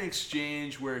have an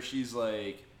exchange where she's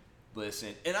like,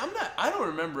 listen, and I don't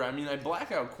remember. I mean, I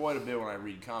black out quite a bit when I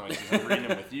read comics because I'm reading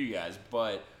them with you guys,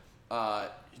 but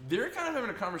they're kind of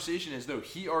having a conversation as though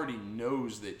he already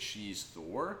knows that she's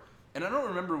Thor. And I don't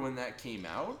remember when that came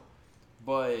out,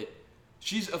 but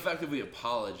she's effectively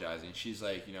apologizing. She's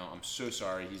like, I'm so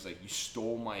sorry. He's like, you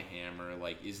stole my hammer.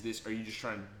 Like, are you just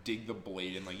trying to dig the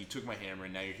blade in? Like, you took my hammer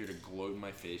and now you're here to gloat in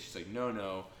my face. She's like,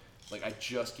 no. Like, I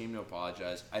just came to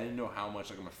apologize. I didn't know how much.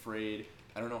 Like, I'm afraid.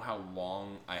 I don't know how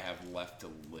long I have left to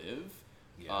live.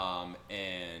 Yeah.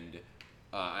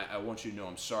 I want you to know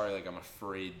I'm sorry. Like, I'm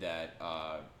afraid that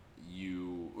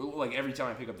every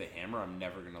time I pick up the hammer, I'm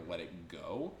never going to let it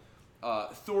go.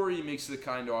 Thori makes the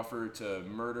kind offer to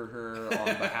murder her on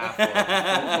behalf of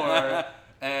Thor.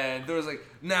 And Thor's like,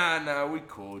 nah, we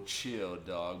cool. Chill,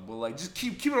 dog. But, like, just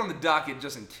keep it on the docket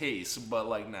just in case. But,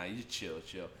 like, nah, you chill.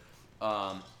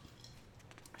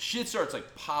 Shit starts,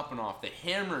 like, popping off. The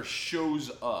hammer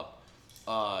shows up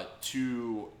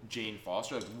to Jane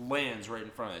Foster, like, lands right in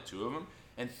front of the two of them.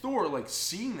 And Thor, like,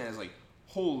 seeing that is like,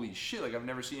 holy shit. Like, I've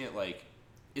never seen it, like,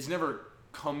 it's never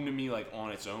come to me, like,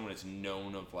 on its own when it's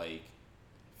known of, like,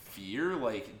 fear.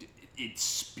 Like, it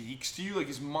speaks to you. Like,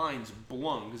 his mind's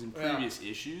blown because in previous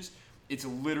issues, it's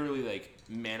literally, like,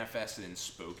 manifested and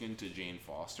spoken to Jane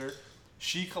Foster.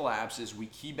 She collapses. We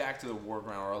key back to the war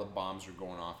ground where all the bombs are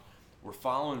going off. We're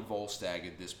following Volstagg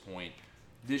at this point.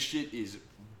 This shit is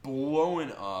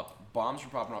blowing up. Bombs are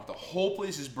popping off. The whole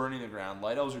place is burning to the ground.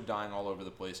 Light Elves are dying all over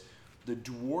the place. The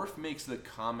dwarf makes the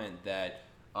comment that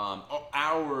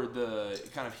the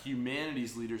kind of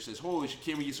humanities leader says, holy shit,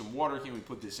 can we get some water? Can we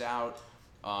put this out?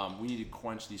 We need to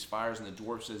quench these fires. And the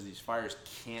dwarf says these fires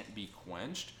can't be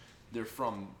quenched. They're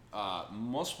from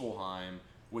Muspelheim,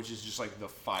 which is just like the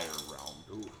fire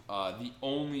realm. The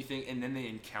only thing, and then they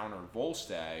encounter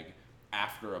Volstagg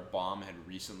after a bomb had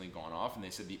recently gone off, and they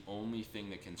said the only thing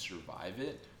that can survive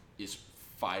it is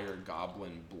fire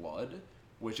goblin blood,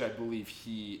 which I believe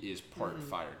he is part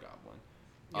fire goblin.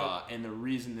 Yep. And the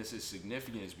reason this is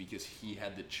significant is because he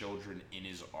had the children in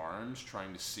his arms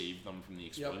trying to save them from the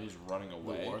explosion. He's running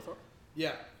away. War Thor?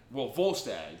 Yeah. Well,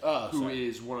 Volstagg, who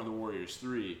is one of the Warriors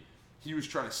 3, he was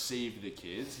trying to save the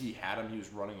kids. He had him. He was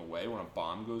running away when a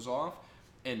bomb goes off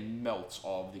and melts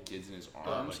all of the kids in his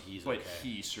arms. But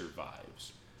he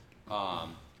survives.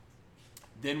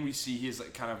 Then we see his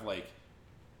kind of like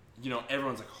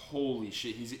everyone's like, holy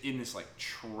shit, he's in this like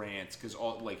trance because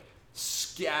all like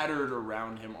scattered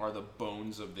around him are the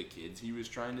bones of the kids he was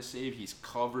trying to save. He's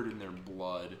covered in their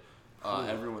blood.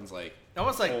 Everyone's like,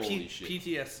 almost like holy shit.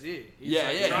 PTSD.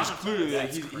 He's clearly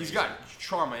like, he's got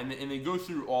trauma, and they go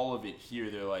through all of it here.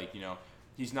 They're like,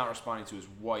 he's not responding to his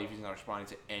wife. He's not responding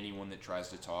to anyone that tries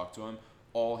to talk to him.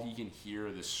 All he can hear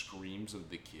are the screams of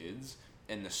the kids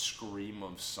and the scream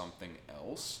of something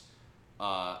else.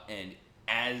 And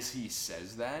as he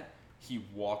says that, he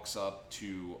walks up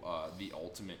to the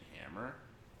Ultimate Hammer,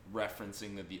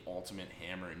 referencing that the Ultimate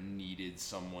Hammer needed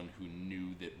someone who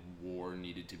knew that war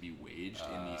needed to be waged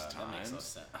in these times. That makes no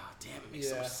sense. Oh, damn, it makes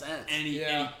so sense. And he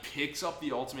picks up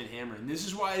the Ultimate Hammer, and this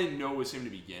is why I didn't know it was him to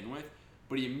begin with,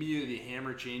 but he immediately, the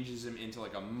hammer changes him into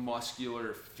like a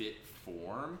muscular, fit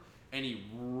form, and he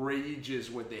rages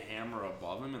with the hammer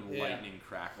above him and lightning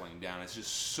crackling down. It's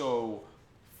just so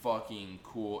fucking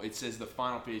cool. It says, the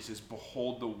final page says,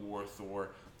 "Behold the War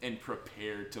Thor and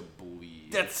prepare to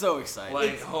bleed." That's so exciting.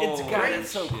 Like, it's great.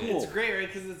 It's so cool. It's great, right?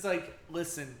 Because it's like,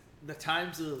 listen, the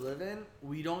times we live in,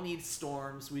 we don't need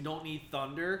storms, we don't need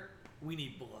thunder, we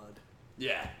need blood.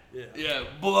 Yeah. Yeah.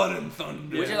 Blood and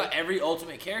thunder. Which is like every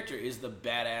Ultimate character is the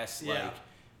badass, like,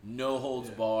 no holds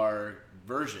bar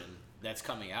version that's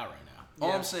coming out right now.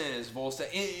 All I'm saying is Volstagg,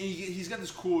 he's got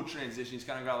this cool transition. He's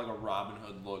kind of got like a Robin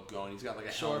Hood look going. He's got like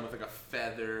a helmet with like a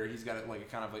feather. He's got like a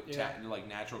kind of like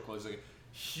natural clothes, like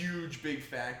a huge big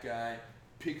fat guy.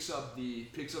 Picks up the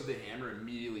hammer,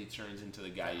 immediately turns into the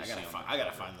guy you see. I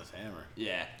gotta find this hammer.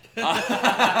 Yeah.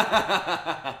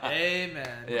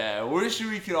 Amen. Yeah. Wish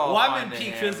we could all. Well, find I'm in the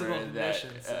peak hammer physical condition,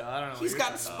 so I don't know. He's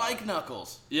got spike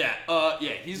knuckles. Yeah.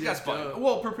 He's got spike. dope.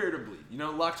 Well, prepare to bleed.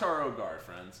 Laktar Ogar,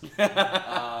 friends.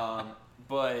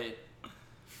 But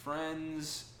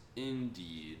friends,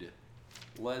 indeed.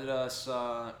 Let us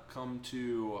come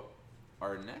to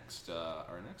our next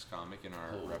comic in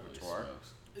our repertoire.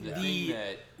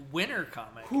 The winner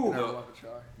comic.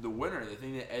 The winner, the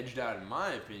thing that edged out, in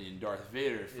my opinion, Darth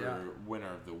Vader for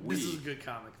winner of the week. This is a good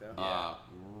comic, though.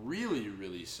 Really,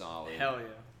 really solid. Hell yeah.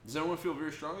 Does anyone feel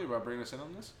very strongly about bringing us in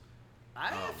on this?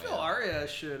 I feel Arya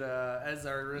should, as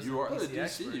our resident DC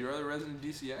expert. You are the resident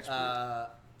DC expert.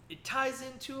 It ties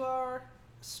into our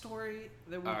story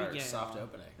that we began. Our soft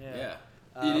opening. Yeah.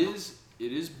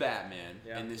 It is Batman,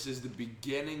 Yeah. and this is the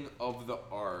beginning of the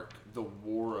arc, the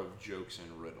War of Jokes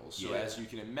and Riddles. So as you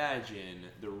can imagine,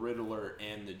 the Riddler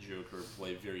and the Joker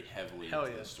play very heavily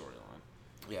into the storyline.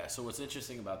 Yeah, so what's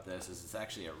interesting about this is it's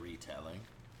actually a retelling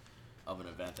of an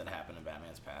event that happened in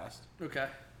Batman's past. Okay.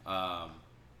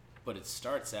 But it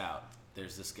starts out,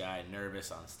 there's this guy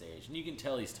nervous on stage, and you can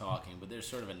tell he's talking, but there's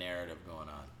sort of a narrative going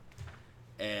on.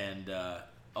 And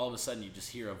all of a sudden you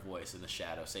just hear a voice in the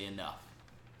shadow say, "Enough."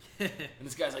 And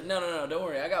this guy's like, no, don't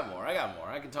worry, I got more.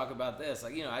 I can talk about this.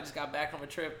 Like, I just got back from a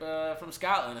trip from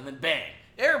Scotland, and then bang.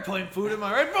 Airplane food in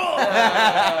my Red Bull!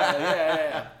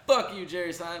 Yeah. Fuck you,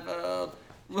 Jerry Seinfeld.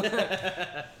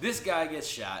 This guy gets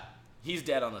shot. He's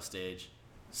dead on the stage.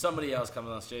 Somebody else comes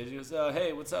on stage. He goes,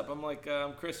 "Hey, what's up?" I'm like,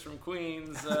 "I'm Chris from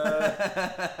Queens.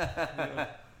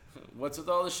 What's with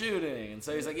all the shooting?" And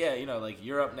so he's like, "Yeah,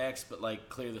 you're up next, but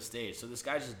clear the stage." So this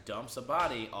guy just dumps a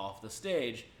body off the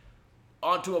stage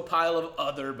onto a pile of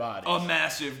other bodies. A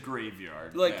massive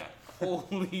graveyard.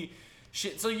 Holy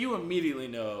shit. So you immediately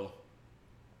know,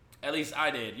 at least I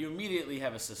did, you immediately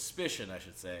have a suspicion, I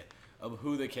should say, of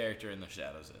who the character in the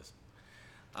shadows is.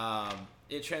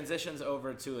 It transitions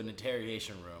over to an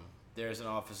interrogation room. There's an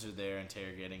officer there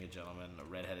interrogating a gentleman, a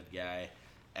redheaded guy,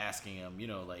 asking him,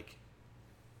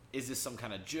 is this some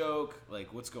kind of joke?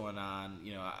 What's going on?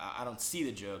 I don't see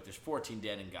the joke. There's 14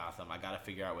 dead in Gotham. I got to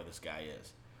figure out where this guy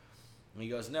is. And he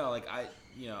goes, "No,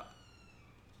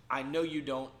 I know you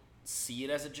don't see it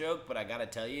as a joke, but I got to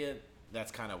tell you,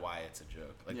 that's kind of why it's a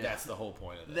joke. That's the whole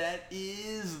point of this." That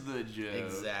is the joke.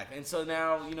 Exactly. And so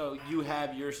now, you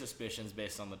have your suspicions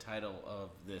based on the title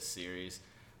of this series,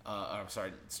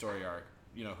 story arc,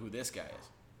 who this guy is.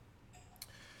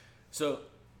 So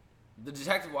the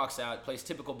detective walks out, plays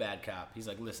typical bad cop. He's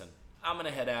like, "Listen, I'm going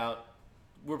to head out.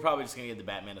 We're probably just going to get the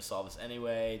Batman to solve this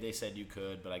anyway. They said you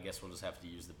could, but I guess we'll just have to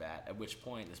use the bat." At which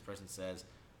point this person says,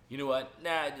 "You know what?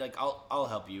 Nah, I'll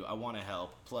help you. I want to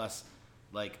help. Plus,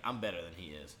 I'm better than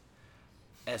he is."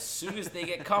 As soon as they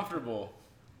get comfortable,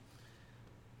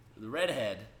 the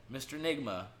redhead, Mr.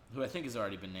 Nigma, who I think has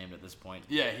already been named at this point.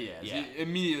 Yeah, he has. Yeah.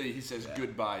 Immediately he says,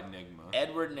 "Goodbye, Nigma."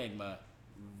 Edward Nigma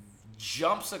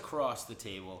jumps across the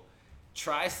table,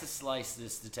 tries to slice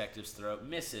this detective's throat,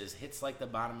 misses, hits the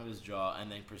bottom of his jaw, and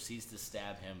then proceeds to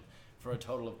stab him for a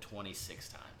total of 26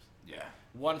 times. Yeah.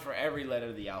 One for every letter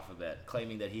of the alphabet,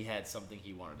 claiming that he had something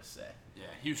he wanted to say. Yeah,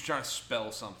 he was trying to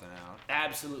spell something out.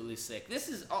 Absolutely sick. This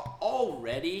is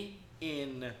already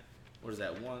in, what is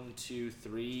that, 1, 2,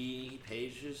 3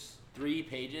 pages? 3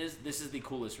 pages. This is the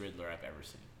coolest Riddler I've ever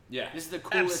seen. Yeah. This is the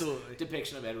coolest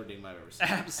depiction of Edward Nygma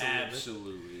I've ever seen.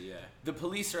 Absolutely, yeah. The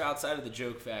police are outside of the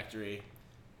joke factory.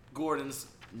 Gordon's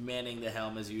manning the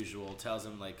helm as usual, tells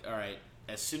him, like, all right,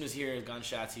 as soon as he hears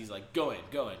gunshots, he's like, go in.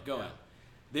 Yeah.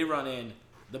 They run in,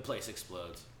 the place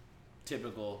explodes.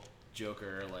 Typical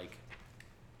Joker, like,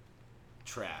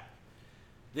 trap.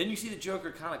 Then you see the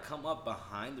Joker kind of come up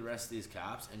behind the rest of these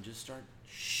cops and just start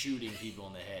shooting people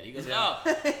in the head. He goes, oh,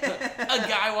 a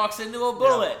guy walks into a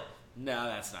bullet. No,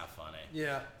 that's not funny.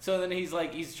 Yeah. So then he's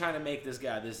trying to make this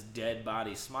guy, this dead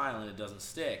body, smile, and it doesn't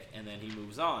stick. And then he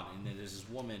moves on. And then there's this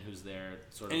woman who's there,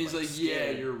 sort of. And he's like,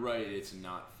 scared. yeah, you're right. It's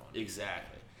not funny.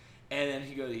 Exactly. And then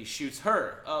he shoots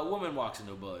her. A woman walks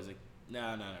into a bullet. He's like,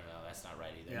 no, that's not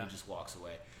right either. Yeah. He just walks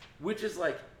away, which is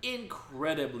like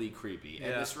incredibly creepy. And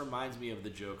Yeah. this reminds me of the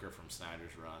Joker from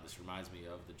Snyder's run. This reminds me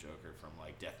of the Joker from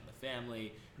like Death in the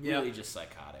Family. Really just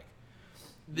psychotic.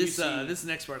 This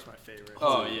next part's my favorite.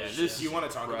 Oh, yeah. You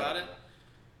want to talk about it?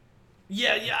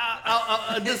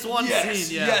 Yeah. This one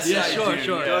scene. Yeah. Yes, Sure.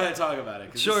 Go ahead and talk about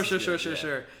it. Sure.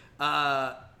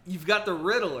 You've got the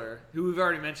Riddler, who we've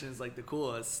already mentioned is like the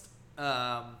coolest.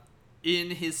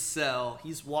 In his cell,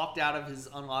 he's walked out of his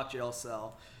unlocked jail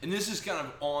cell. And this is kind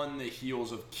of on the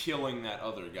heels of killing that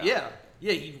other guy. Yeah,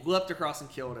 he leapt across and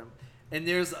killed him. And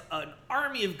there's an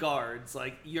army of guards,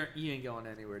 like, you ain't going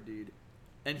anywhere, dude.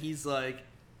 And he's like,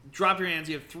 drop your hands,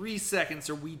 you have 3 seconds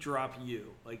or we drop you.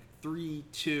 Like, 3,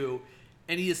 2.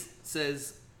 And he just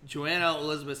says, Joanna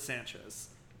Elizabeth Sanchez.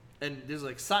 And there's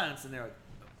like silence and they're like,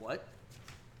 what?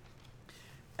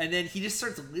 And then he just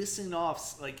starts listing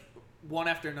off, like, one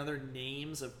after another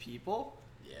names of people.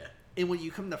 Yeah. And what you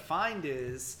come to find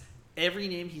is every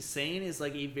name he's saying is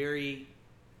like a very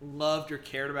loved or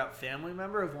cared about family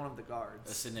member of one of the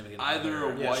guards. A significant Either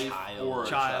other, a wife or a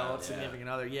child, significant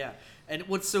other, yeah. And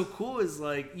what's so cool is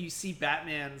like you see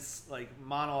Batman's like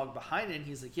monologue behind it, and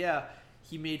he's like, yeah,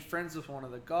 he made friends with one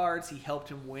of the guards. He helped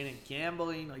him win in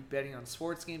gambling, like betting on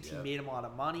sports games. He made him a lot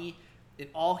of money. And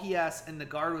all he asked, and the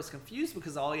guard was confused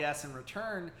because all he asked in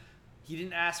return, he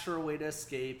didn't ask for a way to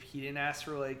escape. He didn't ask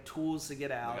for like tools to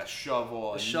get out. Like a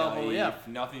shovel, knife,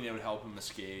 nothing that would help him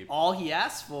escape. All he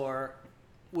asked for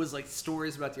was like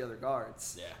stories about the other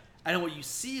guards. Yeah. And what you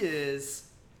see is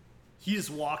he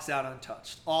just walks out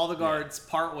untouched. All the guards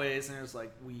part ways, and it's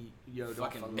like, don't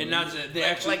fucking and not they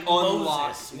actually like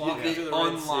unlock the gate for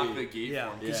him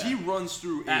Yeah. because he runs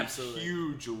through a Absolutely.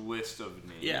 huge list of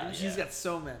names. Yeah, he's got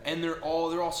so many. And they're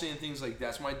all saying things like,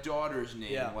 "That's my daughter's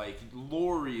name." Yeah. Like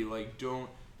Lori, like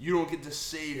you don't get to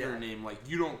say her name. Like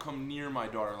you don't come near my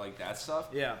daughter. Like that stuff.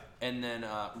 Yeah. And then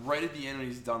right at the end when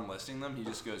he's done listing them, he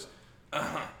just goes,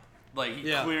 like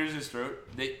he clears his throat.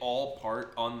 They all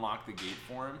unlock the gate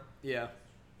for him. Yeah.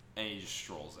 And he just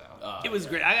strolls out. It was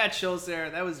great. I got chills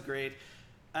there. That was great.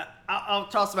 I'll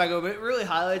toss it back over. It really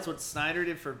highlights what Snyder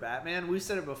did for Batman. We've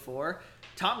said it before.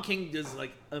 Tom King does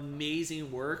like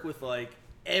amazing work with like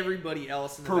everybody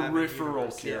else in the peripheral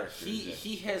Batman characters.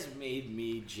 He has made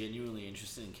me genuinely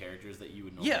interested in characters that you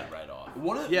would normally write off.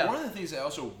 One of the things I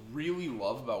also really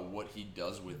love about what he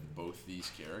does with both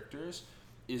these characters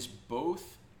is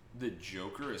both the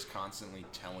Joker is constantly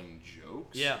telling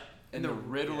jokes. Yeah. And the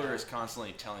Riddler is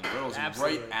constantly telling riddles.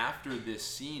 Absolutely. And right after this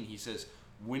scene, he says,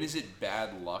 when is it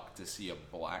bad luck to see a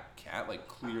black cat? Like,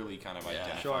 clearly kind of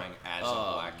identifying as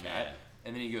a black cat.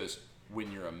 And then he goes, when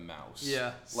you're a mouse.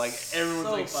 Yeah. Like, everyone's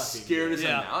like scared as a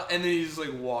mouse. And then he just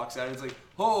like walks out and it's like,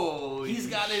 holy He's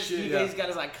got his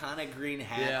iconic green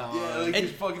hat on. Yeah, like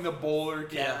he's fucking the bowler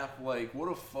cap. Like,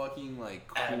 what a fucking like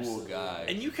cool guy.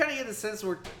 And you kind of get the sense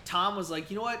where Tom was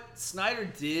like, you know what? Snyder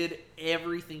did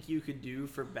everything you could do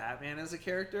for Batman as a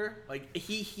character. Like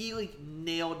he like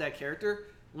nailed that character.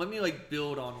 Let me like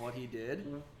build on what he did.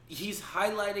 He's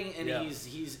highlighting and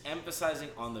he's emphasizing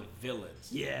on the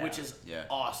villains, which is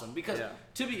awesome. Because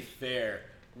to be fair,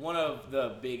 one of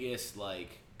the biggest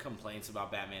like complaints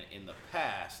about Batman in the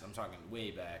past, I'm talking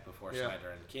way back before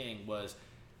Snyder and King, was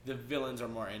the villains are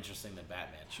more interesting than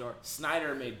Batman. Sure.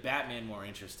 Snyder made Batman more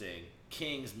interesting.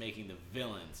 King's making the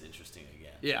villains interesting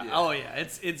again. Yeah. Oh yeah.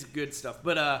 It's good stuff.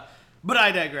 But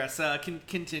I digress.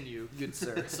 Continue, good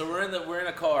sir. So we're in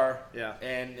a car. Yeah.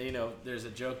 And there's a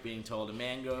joke being told. A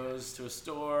man goes to a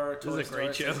store. This is a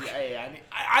great joke. Says, hey,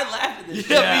 I laughed at this.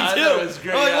 Yeah, me too. It was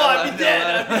great. I'm like, well, I'd be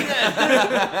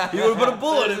dead. You would put a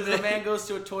bullet in The man goes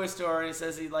to a toy store and he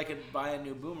says he'd like to buy a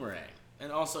new boomerang.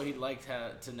 And also, he'd like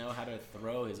to know how to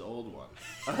throw his old one.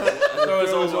 Throw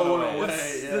his old one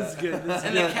away. That's good.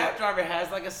 And the cab driver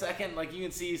has like a second, like you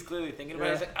can see he's clearly thinking about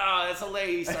it. He's like, oh, that's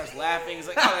hilarious. He starts laughing. He's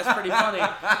like, oh, that's pretty funny.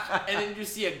 And then you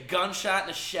see a gunshot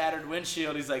and a shattered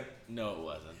windshield. He's like, no, it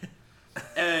wasn't.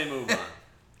 And they move on.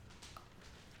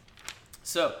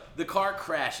 So the car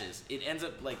crashes. It ends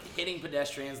up like hitting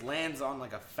pedestrians, lands on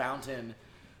like a fountain.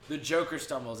 The Joker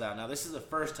stumbles out. Now, this is the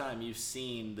first time you've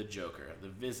seen the Joker, the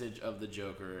visage of the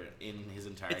Joker in his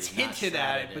entirety. It's hinted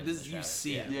at it, but this you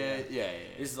see it. Yeah.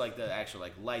 This is like the actual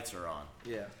like lights are on.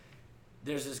 Yeah.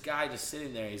 There's this guy just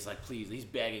sitting there. He's like, please. He's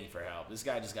begging for help. This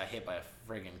guy just got hit by a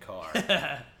friggin' car.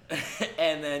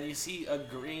 And then you see a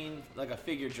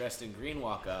figure dressed in green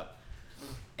walk up,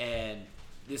 and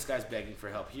this guy's begging for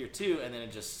help here too. And then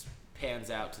it just pans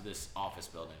out to this office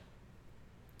building.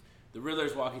 The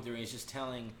Riddler's walking through and he's just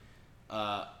telling,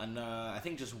 I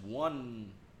think just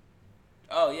one.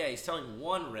 Oh yeah, he's telling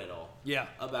one riddle. Yeah.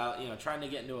 About trying to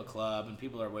get into a club and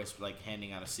people are always like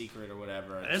handing out a secret or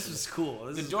whatever. This is cool.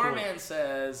 The doorman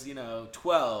says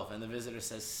 12 and the visitor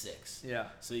says 6. Yeah.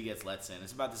 So he gets let in.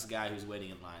 It's about this guy who's waiting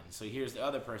in line. So he hears the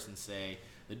other person say.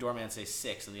 The doorman says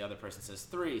 6 and the other person says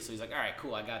 3. So he's like, all right,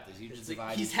 cool, I got this. You just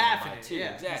divide. He's half by it. 2.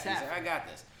 Yeah, Exactly. He's like, I got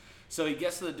this. So he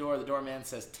gets to the door. The doorman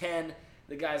says 10.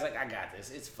 The guy's like, I got this.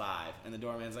 It's 5. And the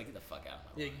doorman's like, get the fuck out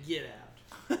of my way. Yeah, get out.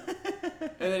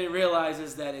 And then he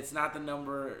realizes that it's not the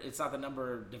number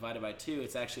divided by 2.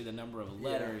 It's actually the number of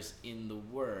letters in the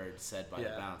word said by the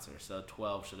bouncer. So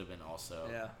 12 should have been also.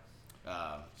 Yeah.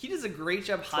 He does a great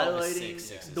job 12 is highlighting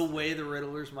 6 the way the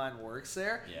Riddler's mind works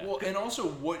there. Yeah. Well, and also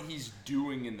what he's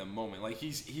doing in the moment. Like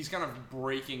he's kind of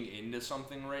breaking into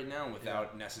something right now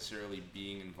without necessarily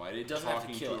being invited. Doesn't have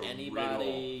to kill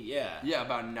anybody. Riddle. Yeah,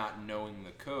 about not knowing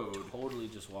the code. Totally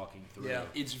just walking through. Yeah.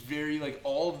 It's very like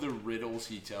all of the riddles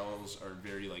he tells are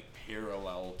very like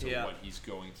parallel to what he's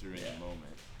going through in the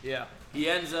moment. Yeah. He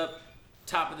ends up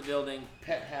top of the building,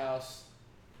 pet house.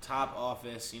 Top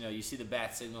office, you see the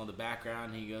bat signal in the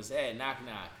background. He goes, hey, knock,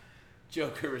 knock.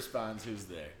 Joker responds, who's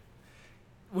there?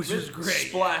 Which is great.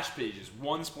 Splash pages.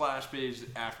 One splash page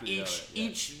after the other.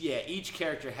 Each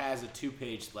character has a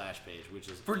 2-page splash page, which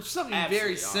is for something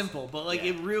very simple, but like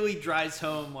it really drives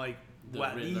home like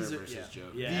Riddler versus Joker.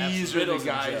 Yeah, these are the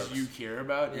guys you care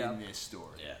about in this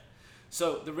story. Yeah.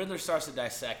 So the Riddler starts to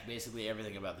dissect basically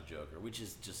everything about the Joker, which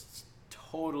is just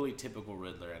totally typical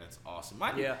Riddler, and it's awesome.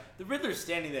 The Riddler's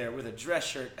standing there with a dress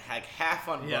shirt, like half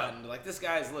unbuttoned. Like this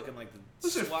guy's looking like the.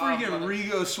 This is freaking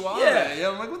Rigo Suave. Yeah.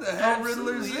 I'm like, what the hell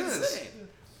Riddler is this? Insane.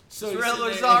 So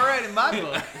Riddler's all right in my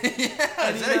book.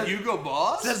 Is that Hugo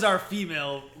Boss? Says our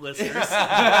female listeners,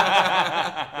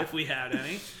 if we had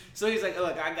any. So he's like,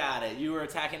 look, I got it. You were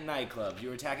attacking nightclubs. You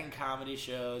were attacking comedy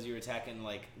shows. You were attacking,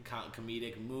 like,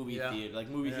 comedic movie theater. Like,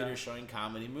 movie theaters showing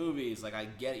comedy movies. Like, I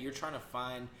get it. You're trying to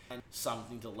find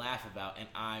something to laugh about, and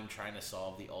I'm trying to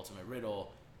solve the ultimate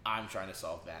riddle. I'm trying to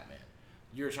solve Batman.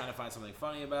 You're trying to find something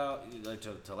funny about, like,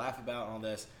 to laugh about and all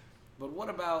this. But what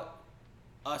about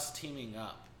us teaming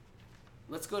up?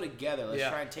 Let's go together. Let's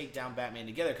try and take down Batman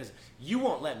together, because you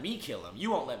won't let me kill him. You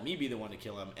won't let me be the one to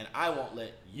kill him, and I won't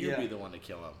let you be the one to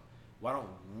kill him. Why don't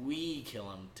we kill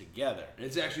him together?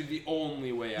 It's actually the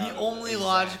only way out. The only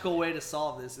logical way to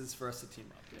solve this is for us to team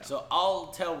up. Yeah. So I'll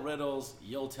tell riddles,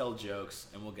 you'll tell jokes,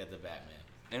 and we'll get the Batman.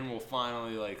 And we'll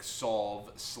finally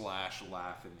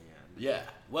solve/laugh in the end. Yeah.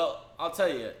 Well, I'll tell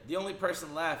you, the only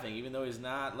person laughing, even though he's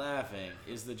not laughing,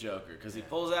 is the Joker, because he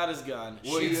pulls out his gun.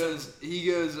 Well, he goes,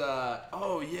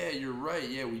 oh yeah, you're right.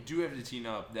 Yeah, we do have to team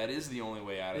up. That is the only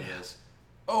way out of this.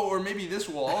 Oh, or maybe this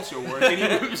will also work. And he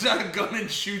whips out a gun and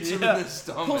shoots him in the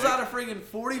stomach. Pulls out a friggin'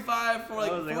 45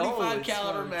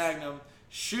 caliber Magnum,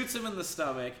 shoots him in the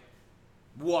stomach,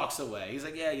 walks away. He's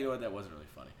like, yeah, you know what? That wasn't really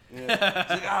funny. Yeah.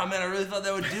 He's like, oh man, I really thought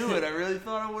that would do it. I really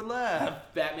thought I would laugh.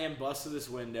 Batman busts through this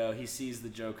window. He sees the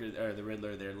Joker or the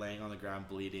Riddler there laying on the ground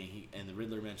bleeding. And the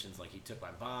Riddler mentions like, he took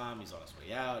my bomb. He's on his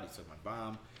way out. He took my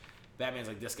bomb. Batman's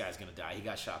like, this guy's gonna die. He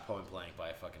got shot point blank by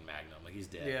a fucking Magnum. Like, he's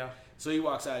dead. Yeah. So he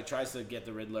walks out. He tries to get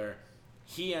the Riddler.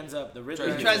 He ends up the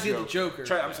Riddler. He tries to get the Joker.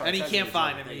 I'm sorry, and he can't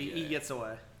find him. He gets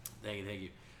away. Thank you.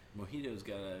 Mojito's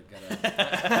got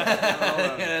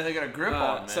they got a grip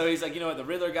on him. So he's like, you know what? The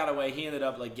Riddler got away. He ended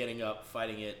up like getting up,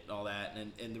 fighting it, and all that.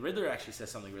 And the Riddler actually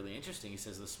says something really interesting. He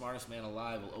says the smartest man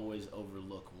alive will always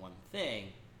overlook one thing.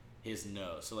 His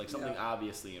nose. So, like, something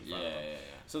obviously in front of him.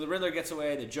 So the Riddler gets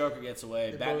away, the Joker gets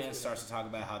away, Batman starts to talk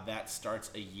about how that starts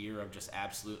a year of just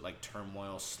absolute, like,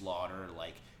 turmoil, slaughter,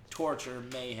 like, torture,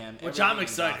 mayhem. Which I'm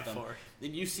excited for.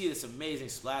 Then you see this amazing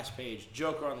splash page,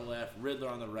 Joker on the left, Riddler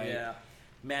on the right,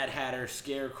 Mad Hatter,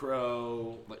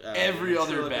 Scarecrow, every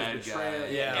other bad guy.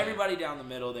 Everybody down the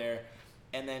middle there.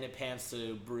 And then it pans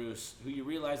to Bruce, who you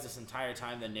realize this entire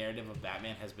time the narrative of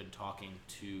Batman has been talking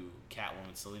to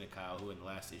Catwoman, Selena Kyle, who in the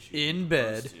last issue in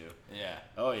bed. Yeah.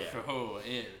 Oh yeah.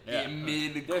 In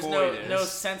mid. There's no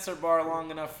censor bar long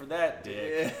enough for that,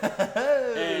 dick.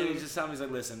 And he's just telling me, he's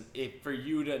like, listen, for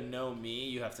you to know me,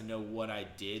 you have to know what I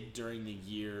did during the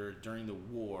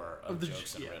war of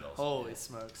jokes and riddles. Holy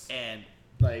smokes! And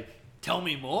like. Tell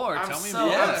me more. I'm Tell me so,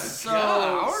 more. I'm so,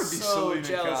 I want to be so Selena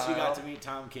jealous Kyle. you got to meet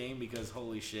Tom King because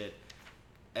holy shit,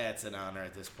 it's an honor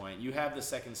at this point. You have the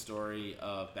second story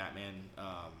of Batman.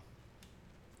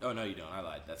 Oh no, you don't. I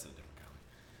lied. That's a different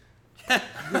comic.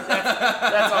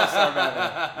 that's All-Star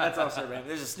Batman. That's All-Star Batman.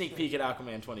 There's a sneak peek at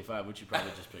Aquaman 25, which you probably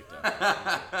just picked up.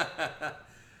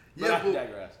 Yeah, I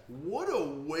digress. What a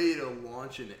way to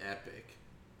launch an epic,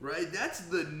 right? That's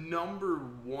the number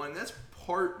one. That's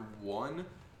part one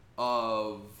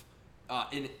of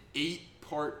an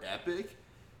 8-part epic,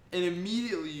 and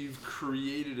immediately you've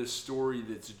created a story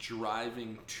that's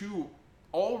driving two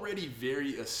already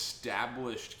very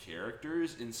established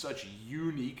characters in such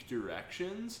unique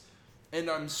directions, and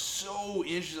I'm so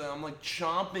interested. I'm like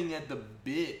chomping at the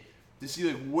bit to see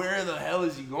like where the hell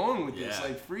is he going with this.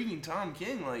 Like freaking Tom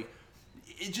King, like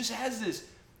it just has this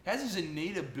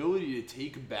innate ability to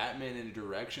take Batman in a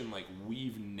direction like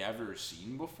we've never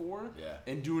seen before,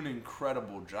 and do an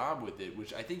incredible job with it,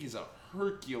 which I think is a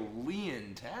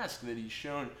Herculean task that he's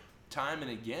shown time and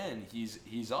again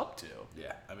he's up to.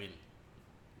 Yeah, I mean,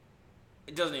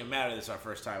 it doesn't even matter this is our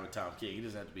first time with Tom King. He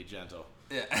doesn't have to be gentle.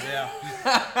 Yeah.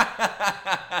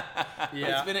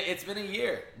 It's been a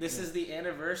year. This is the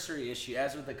anniversary issue,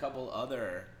 as with a couple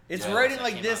other. It's writing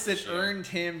like this that earned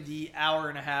him the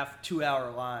 1.5,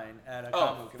 2-hour line at a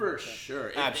comic book for convention.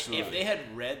 sure. Absolutely. If they had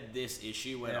read this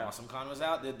issue when AwesomeCon was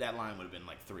out, that line would have been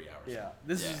like 3 hours. Yeah,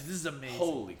 this is amazing.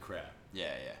 Holy crap!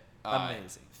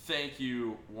 Amazing. Thank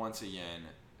you once again,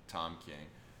 Tom King.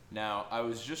 Now, I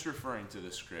was just referring to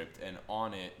the script, and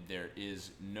on it there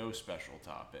is no special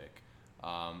topic.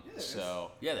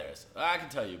 There is. I can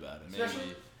tell you about it.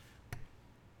 Maybe.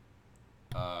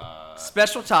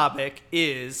 Special topic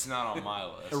is It's not on my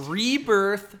list.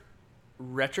 Rebirth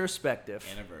retrospective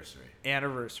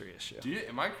Anniversary issue.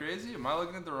 Am I crazy? Am I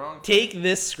looking at the wrong thing? Take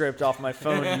this script off my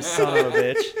phone, you son of a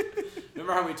bitch.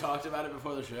 Remember how we talked about it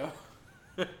before the show?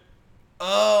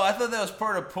 Oh, I thought that was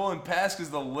part of pulling past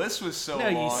because the list was so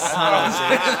long. You son of a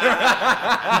bitch.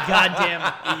 You goddamn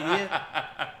idiot.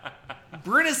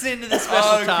 Bring us into the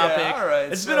special topic. All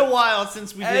right, it's been a while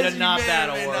since we did a not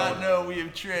battle world. world. As you may or may not know, we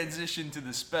have transitioned to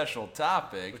the special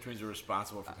topic. Which means we're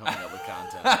responsible for coming up with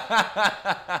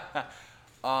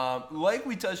content. Like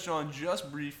we touched on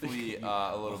just briefly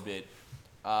a little bit,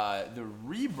 the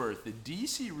Rebirth, the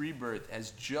DC Rebirth has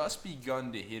just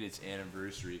begun to hit its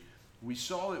anniversary. We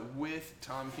saw it with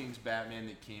Tom King's Batman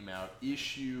that came out,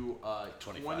 issue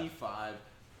 25,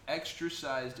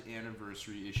 extra-sized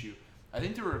anniversary issue. I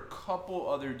think there were a couple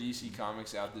other DC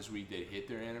comics out this week that hit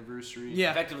their anniversary.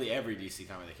 Yeah. Effectively every DC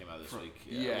comic that came out this week.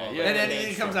 And anything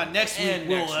that comes out next week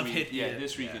will have hit. Yeah,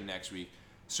 this week and next week.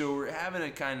 So we're having a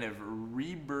kind of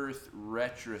Rebirth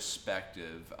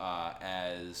retrospective,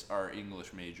 as our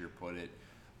English major put it.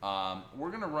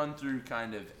 We're going to run through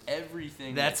kind of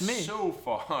everything that so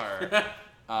far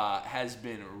has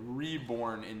been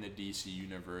reborn in the DC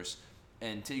universe,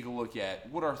 and take a look at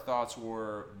what our thoughts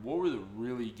were, what were the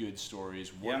really good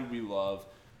stories, what did we love,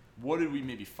 what did we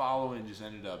maybe follow and just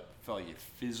felt like it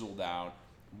fizzled out,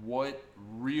 what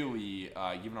really,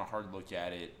 given a hard look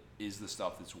at it, is the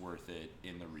stuff that's worth it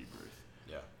in the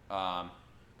Rebirth.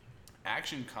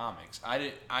 Action Comics.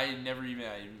 I've never been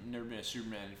a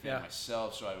Superman fan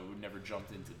myself, so I would never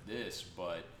jumped into this,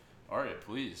 but Arya,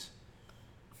 please.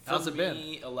 How's it been? For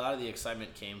me, a lot of the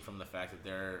excitement came from the fact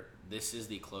that this is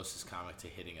the closest comic to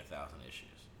hitting 1,000 issues.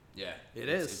 Yeah, it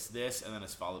is. It's this, and then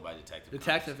it's followed by Detective.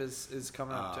 Detective is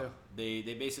coming up too. They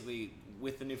basically,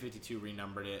 with the New 52,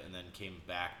 renumbered it and then came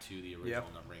back to the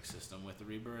original numbering system with the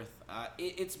Rebirth.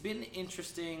 It's been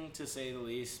interesting to say the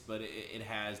least, but it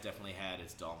has definitely had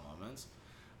its dull moments.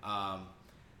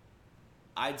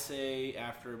 I'd say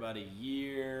after about a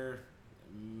year,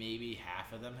 maybe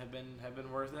half of them have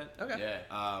been worth it. Okay.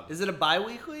 Yeah. Is it a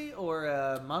bi-weekly or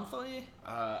a monthly?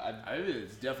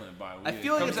 It's definitely a bi-weekly. I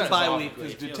feel like it's a bi-weekly.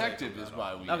 Because Detective is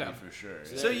bi-weekly for sure.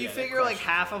 So you figure like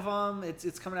half of them,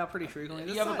 it's coming out pretty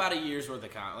frequently. You have about a year's worth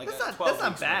of content. That's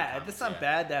not bad. That's not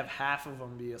bad to have half of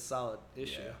them be a solid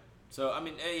issue. Yeah. So I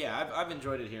mean, I've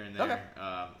enjoyed it here and there.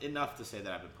 Enough to say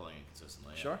that I've been pulling it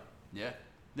consistently. Sure. Yeah.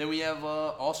 Then we have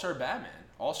All-Star Batman.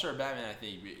 All-Star Batman, I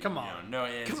think. Come on. No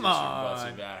answers Come on.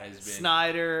 has been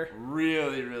Snyder.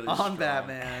 Really, really on strong.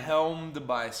 Batman. Helmed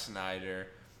by Snyder.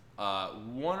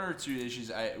 one or two issues.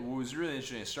 What was really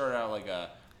interesting. It started out like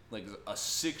a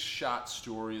 6-shot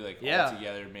story, like all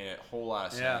together, made a whole lot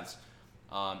of sense.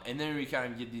 And then we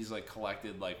kind of get these like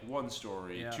collected like one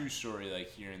story, two story like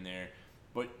here and there.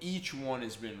 But each one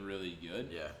has been really good.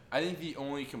 Yeah. I think the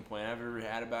only complaint I've ever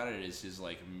had about it is his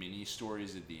like mini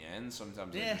stories at the end.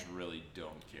 Sometimes I just really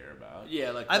don't care about.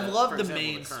 Yeah, like I've loved the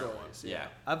main stories. Yeah.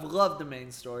 I've loved the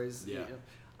main stories. Yeah.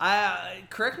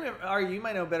 Correct me, Arya, you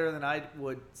might know better than I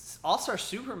would. All-Star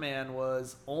Superman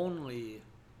was only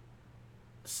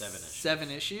 7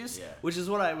 issues, which is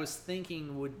what I was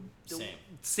thinking would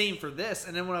same for this.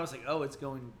 And then when I was like, oh, it's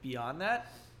going beyond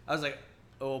that, I was like,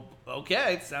 oh,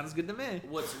 okay, it sounds good to me.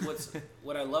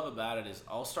 What I love about it is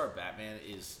All-Star Batman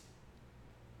is,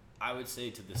 I would say,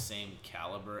 to the same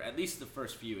caliber. At least the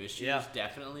first few issues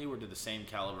definitely were to the same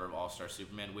caliber of All-Star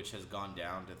Superman, which has gone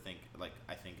down to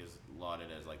I think is lauded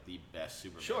as like the best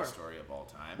Superman story of all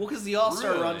time. Well, because the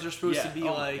All-Star runs are supposed to be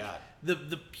like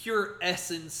the pure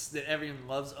essence that everyone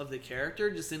loves of the character,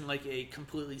 just in like a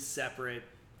completely separate.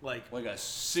 Like a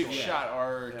 6-shot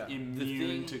arc,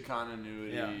 immune to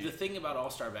continuity. Yeah. The thing about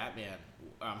All-Star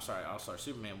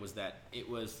Superman was that it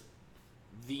was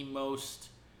the most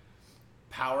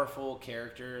powerful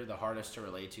character, the hardest to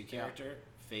relate to character,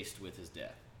 faced with his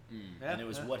death. And it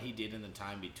was what he did in the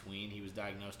time between he was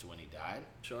diagnosed to when he died.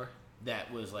 Sure.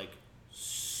 That was like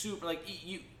super, like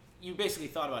you basically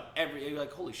thought about you're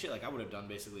like, holy shit, like I would have done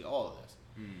basically all of this.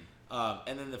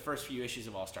 And then the first few issues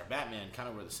of All-Star Batman kind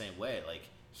of were the same way. Like,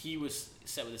 he was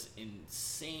set with this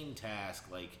insane task,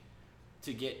 like,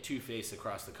 to get Two-Face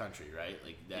across the country, right?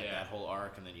 Like, that whole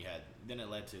arc, and then it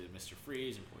led to Mr.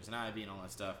 Freeze and Poison Ivy and all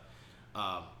that stuff.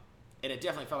 And it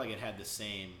definitely felt like it had the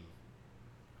same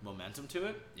momentum to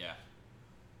it. Yeah.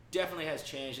 Definitely has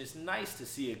changed. It's nice to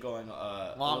see it going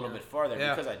a little bit farther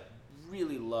because I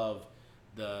really love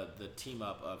the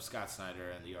team-up of Scott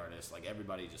Snyder and the artist. Like,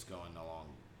 everybody just going along,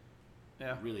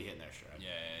 really hitting their stride. Yeah.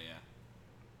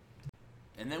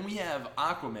 And then we have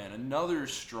Aquaman, another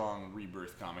strong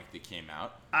Rebirth comic that came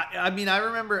out. I mean, I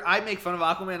remember I make fun of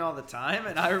Aquaman all the time,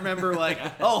 and I remember like,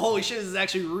 oh, holy shit, this is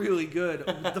actually really good.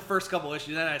 The first couple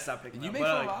issues, then I stopped picking. You make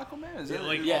fun of Aquaman? Is that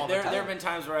like there have been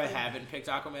times where I haven't picked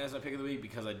Aquaman as my pick of the week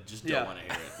because I just don't want to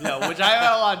hear it. Yeah, which I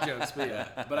have a lot of jokes,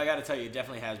 but But I got to tell you, it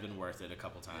definitely has been worth it a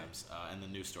couple times, and the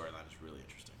new storyline is really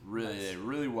interesting.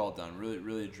 Really well done.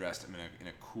 Really addressed him in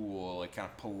a cool, like kind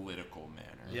of political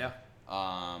manner. Yeah.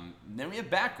 Then we have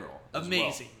Batgirl.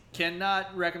 Amazing. Well.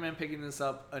 Cannot recommend picking this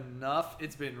up enough.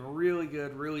 It's been really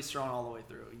good, really strong all the way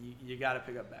through. You got to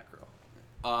pick up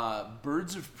Batgirl.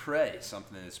 Birds of Prey,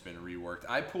 something that's been reworked.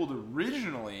 I pulled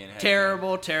originally and had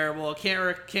terrible.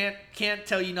 Can't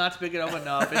tell you not to pick it up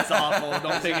enough. It's awful.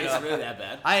 Don't pick it up. It's really that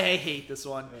bad. I hate this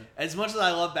one. As much as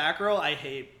I love Batgirl, I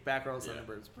hate Batgirl's and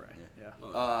Birds of Prey.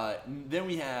 Then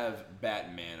we have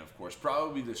Batman, of course,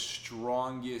 probably the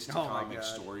strongest comic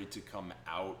story to come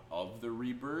out of the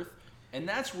Rebirth, and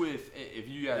that's with, if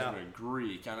you guys would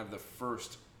agree, kind of the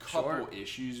first couple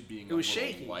issues being a little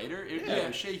shaky. lighter. It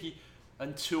was shaky.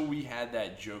 Until we had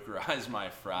that Jokerize My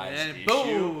Fries issue.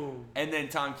 Boom! And then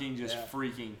Tom King just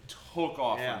freaking took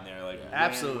off from there. Like,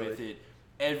 ran with it.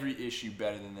 Every issue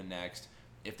better than the next.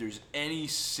 If there's any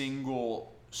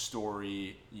single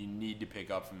story you need to pick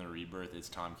up from the Rebirth, it's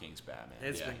Tom King's Batman.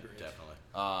 It's been great. Definitely.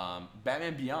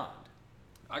 Batman Beyond.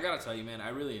 I gotta tell you, man, I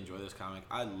really enjoy this comic.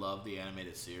 I love the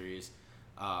animated series.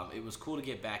 It was cool to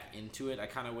get back into it. I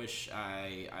kind of wish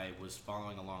I was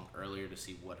following along earlier to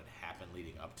see what had happened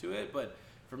leading up to it. But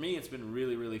for me, it's been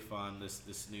really, really fun.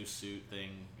 This new suit thing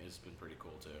has been pretty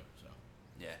cool, too. So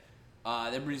Yeah.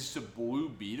 That brings us to Blue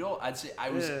Beetle. I'd say I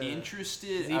was interested.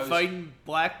 Is he fighting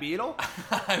Black Beetle?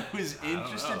 I was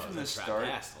interested from the start.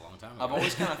 A long time ago. I've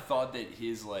always kind of thought that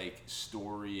his like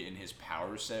story and his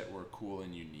power set were cool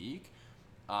and unique.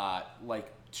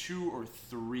 Like 2 or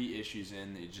 3 issues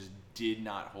in, it just did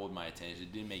not hold my attention.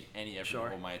 It didn't make any effort to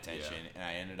hold my attention, and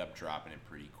I ended up dropping it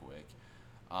pretty quick.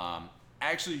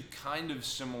 Actually, kind of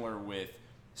similar with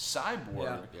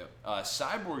Cyborg.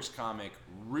 Cyborg's comic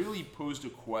really posed a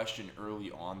question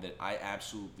early on that I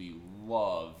absolutely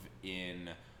love in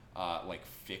like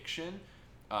fiction,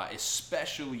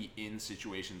 especially in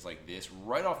situations like this.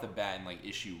 Right off the bat in like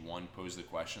issue 1 posed the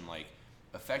question like,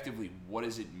 effectively, what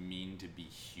does it mean to be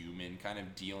human? Kind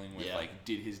of dealing with like,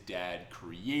 did his dad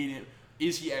create him?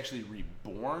 Is he actually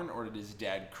reborn, or did his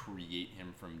dad create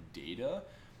him from data?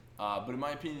 But in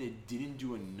my opinion, it didn't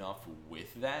do enough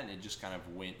with that, and it just kind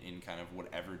of went in kind of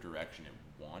whatever direction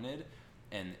it wanted,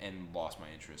 and lost my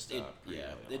interest.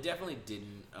 It definitely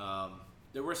didn't.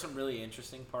 There were some really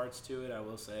interesting parts to it, I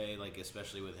will say, like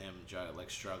especially with him like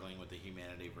struggling with the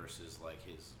humanity versus like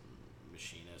his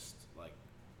machinist like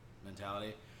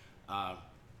mentality.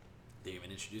 They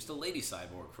even introduced a lady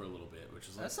cyborg for a little bit, which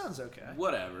is like, that sounds okay.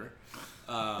 Whatever.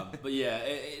 But yeah,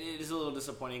 it is a little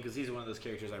disappointing because he's one of those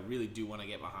characters I really do want to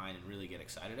get behind and really get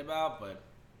excited about, but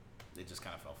it just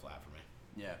kind of fell flat for me.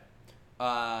 Yeah.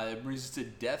 It brings us to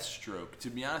Deathstroke. To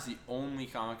be honest, the only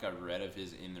comic I've read of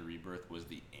his in the Rebirth was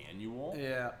the annual.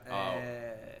 Yeah.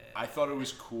 I thought it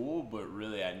was cool, but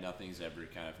really nothing's ever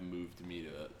kind of moved me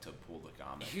to pull the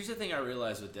comic. Here's the thing I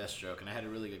realized with Deathstroke, and I had a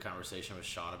really good conversation with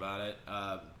Sean about it.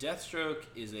 Deathstroke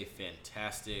is a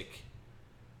fantastic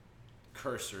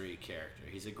cursory character.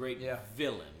 He's a great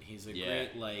villain. He's a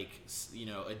great,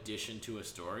 addition to a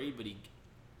story, but he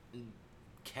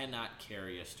cannot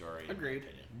carry a story. Agreed.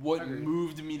 What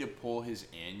moved me to pull his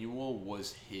annual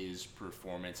was his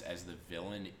performance as the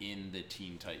villain in the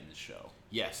Teen Titans show.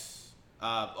 Yes.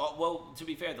 Well, to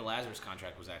be fair, the Lazarus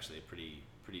contract was actually a pretty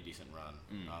decent run.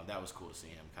 That was cool to see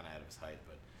him kind of out of his height,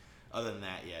 but other than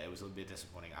that, yeah, it was a bit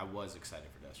disappointing. I was excited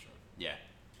for Deathstroke. Yeah.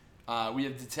 We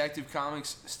have Detective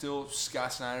Comics, still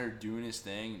Scott Snyder doing his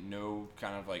thing. No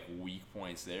kind of like weak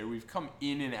points there. We've come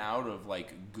in and out of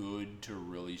like good to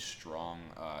really strong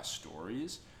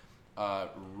stories.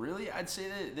 Really, I'd say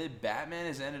that Batman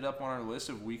has ended up on our list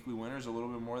of weekly winners a little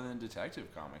bit more than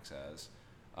Detective Comics has.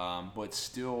 But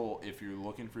still, if you're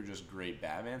looking for just great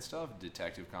Batman stuff,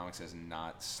 Detective Comics has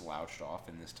not slouched off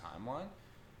in this timeline.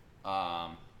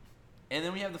 And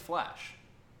then we have The Flash.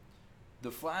 The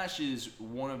Flash is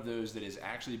one of those that has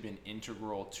actually been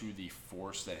integral to the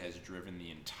force that has driven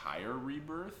the entire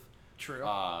Rebirth. True.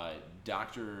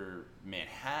 Dr.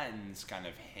 Manhattan's kind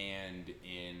of hand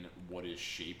in what has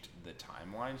shaped the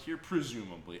timeline here,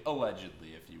 presumably, allegedly,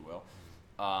 if you will.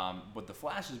 But The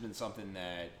Flash has been something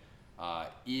that,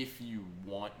 if you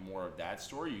want more of that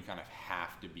story, you kind of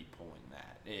have to be pulling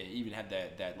that. It even had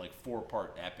that like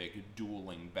 4-part epic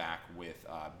dueling back with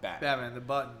Batman. Batman, the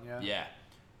Button, yeah. Yeah.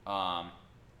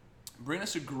 Bring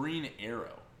us a Green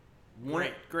Arrow.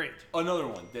 Great. Another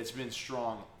one that's been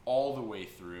strong all the way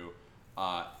through.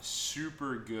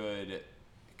 Super good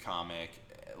comic.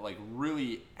 Like,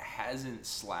 really hasn't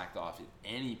slacked off at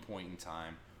any point in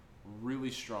time. Really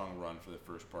strong run for the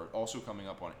first part. Also coming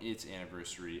up on its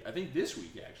anniversary. I think this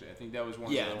week, actually. I think that was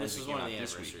one of the ones this that was came one of out the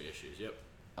this anniversary week. issues, yep.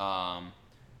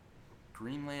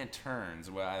 Green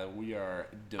Lanterns. Well, we are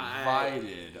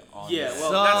divided on Yeah, this.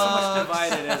 well, not so much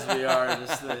divided as we are.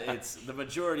 Just the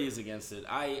majority is against it.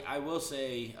 I will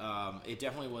say it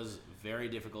definitely was very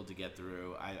difficult to get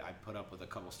through. I put up with a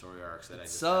couple story arcs that I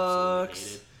just absolutely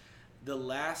hated. The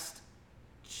last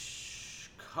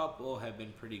couple have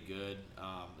been pretty good,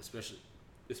 especially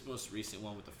this most recent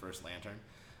one with the first Lantern.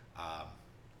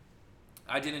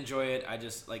 I did enjoy it. I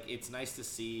just, it's nice to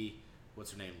see,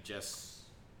 what's her name, Jess.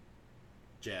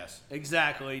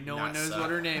 Exactly. No one knows suck.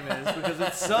 what her name is because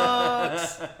it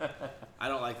sucks. I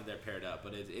don't like that they're paired up,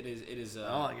 but it is. I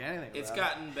don't like anything. It's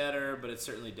gotten better, but it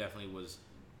certainly definitely was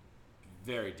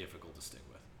very difficult to stick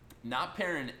with. Not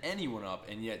pairing anyone up,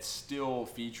 and yet still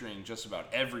featuring just about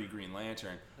every Green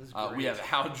Lantern. We have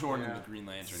Hal Jordan with Green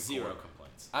Lantern. Zero Corps.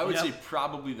 complaints. I would say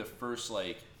probably the first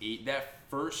 8, that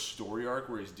first story arc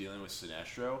where he's dealing with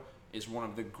Sinestro is one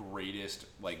of the greatest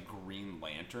Green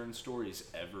Lantern stories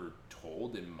ever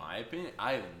told, in my opinion.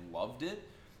 I loved it.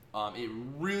 It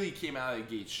really came out of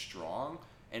the gate strong,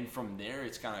 and from there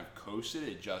it's kind of coasted.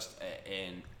 It just,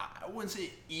 and I wouldn't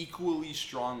say equally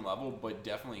strong level, but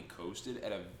definitely coasted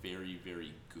at a very,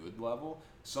 very good level.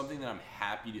 Something that I'm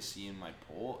happy to see in my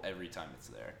poll every time it's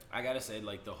there. I gotta say,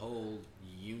 the whole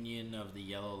union of the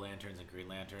Yellow Lanterns and Green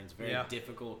Lanterns, very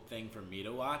difficult thing for me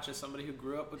to watch as somebody who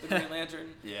grew up with the Green Lantern.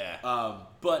 Yeah.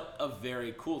 But a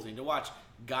very cool thing to watch.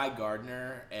 Guy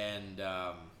Gardner and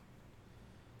oh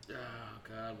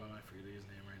god, why am I forgetting his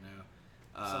name right now?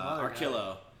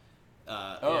 Arkillo.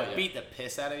 Beat the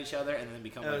piss out of each other and then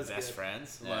become best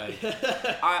friends. Yeah.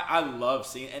 I love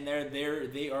seeing, and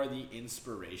they are the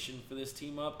inspiration for this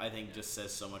team up. I think just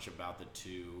says so much about the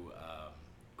two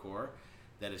core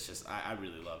that it's just I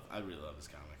really love this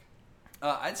comic.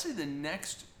 I'd say the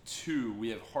next two, we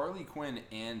have Harley Quinn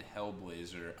and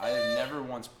Hellblazer. I have never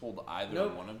once pulled either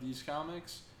one of these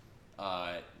comics.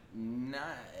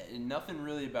 Nothing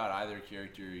really about either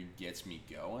character gets me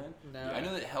going. No. I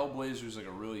know that Hellblazer is a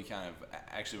really kind of,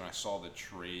 actually when I saw the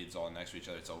trades all next to each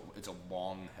other, it's a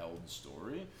long held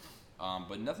story,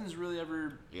 but nothing's really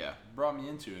ever brought me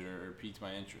into it or piqued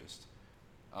my interest.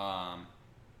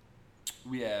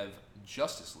 We have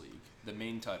Justice League, the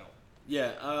main title.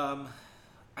 Yeah,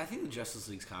 I think the Justice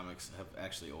League's comics have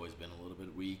actually always been a little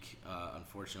bit weak.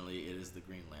 Unfortunately, it is the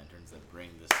Green Lanterns that bring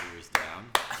the series down.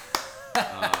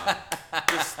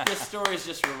 This stories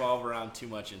just revolve around too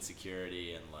much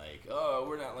insecurity and like, oh,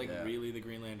 we're not really the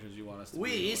Green Lanterns you want us to be.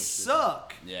 We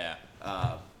suck. Yeah.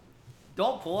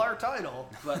 Don't pull our title.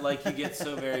 But like, you get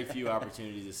so very few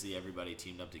opportunities to see everybody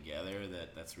teamed up together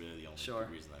that's really the only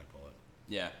reason I pull it.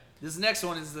 Yeah. This next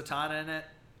one is Zatanna in it.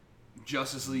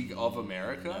 Justice League of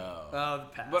America? No. The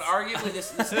past. But arguably,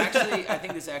 this actually, I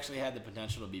think this actually had the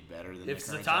potential to be better than if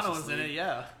the current Zatanna Justice was in League. it,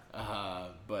 yeah.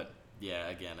 But yeah,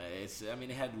 again,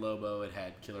 it had Lobo, it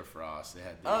had Killer Frost, it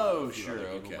had Oh, sure,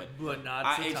 okay. But not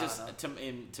Zatanna. It just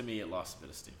to me, it lost a bit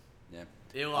of steam. Yeah.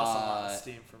 It lost a lot of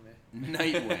steam for me.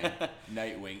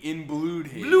 Nightwing in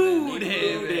Bloodhaven.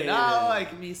 Bloodhaven. I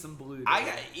like me some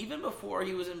Bloodhaven. Even before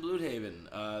he was in Bloodhaven,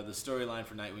 the storyline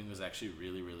for Nightwing was actually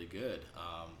really, really good.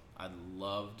 I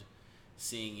loved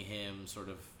seeing him sort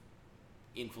of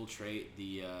infiltrate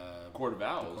the Court of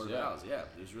Owls. Court of Owls, yeah.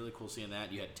 It was really cool seeing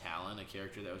that. You had Talon, a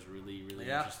character that was really, really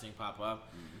interesting, pop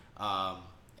up. Mm-hmm.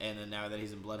 And then now that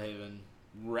he's in Bloodhaven...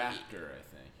 Raptor, I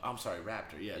think. I'm sorry,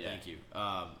 Raptor. Yeah, thank you.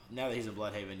 Now that he's in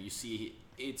Bloodhaven, you see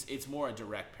it's more a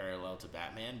direct parallel to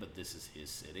Batman, but this is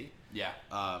his city. Yeah.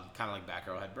 Kind of like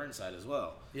Batgirl had Burnside as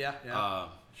well. Yeah.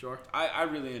 Sure. I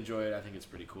really enjoy it. I think it's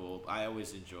pretty cool. I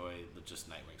always enjoy just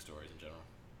Nightwing stories in general.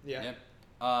 Yeah.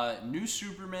 New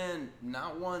Superman,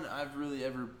 not one I've really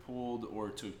ever pulled or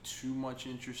took too much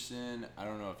interest in. I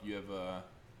don't know if you have a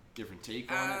different take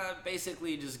on it.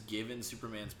 Basically, just given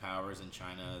Superman's powers in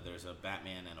China, there's a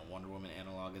Batman and a Wonder Woman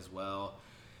analog as well.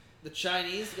 The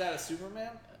Chinese got a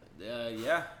Superman?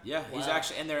 Yeah. Wow. He's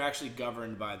actually, and they're actually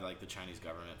governed by the Chinese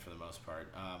government for the most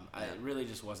part. It really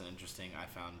just wasn't interesting. I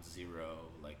found zero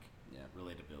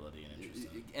relatability and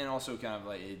interesting. And also, kind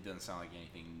of it doesn't sound like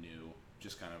anything new.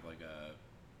 Just kind of like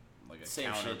a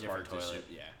same shit, different toilet.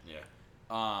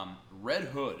 Yeah. Red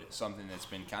Hood, something that's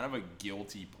been kind of a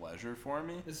guilty pleasure for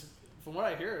me. From what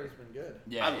I hear, it's been good.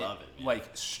 Yeah, I love it. Man.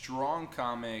 Strong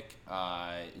comic,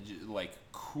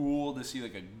 cool to see a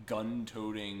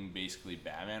gun-toting, basically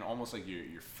Batman, almost like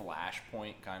your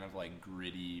Flashpoint kind of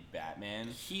gritty Batman.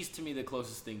 He's to me the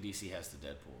closest thing DC has to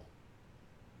Deadpool.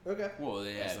 Okay. Well,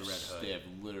 they have the Red Hood. They have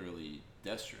literally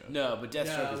Deathstroke. No, but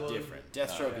Deathstroke is different.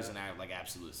 Deathstroke is an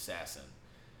absolute assassin.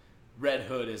 Red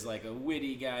Hood is a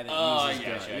witty guy that uses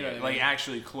guns. You know,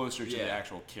 actually closer to the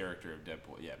actual character of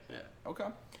Deadpool. Yeah. Okay.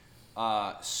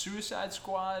 Suicide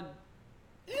Squad.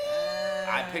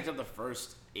 I picked up the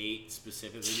first 8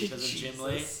 specifically because of Jim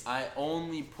Lee. I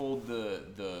only pulled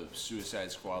the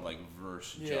Suicide Squad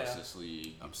versus Justice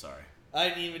League. I'm sorry. I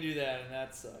didn't even do that, and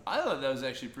that sucked. I thought that was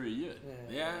actually pretty good.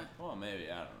 Yeah. Well, maybe,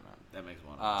 I don't know. That makes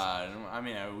one. I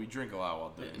mean, we drink a lot while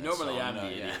doing it. Normally, I'm the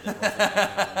idiot.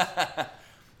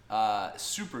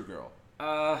 Supergirl.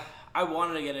 I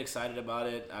wanted to get excited about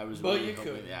it. I was but really you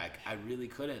hoping. couldn't. Yeah, I really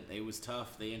couldn't. It was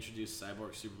tough. They introduced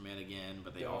Cyborg Superman again,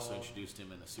 but they also introduced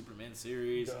him in the Superman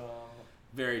series.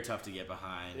 Very tough to get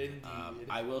behind. Indeed.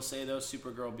 I will say though,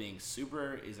 Supergirl being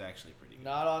super is actually pretty good.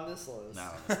 Not on this list.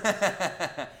 Not on this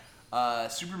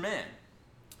list. Superman.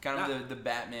 Kind of the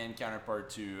Batman counterpart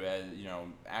to,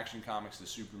 Action Comics to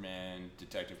Superman,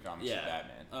 Detective Comics to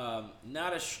Batman.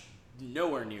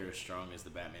 Nowhere near as strong as the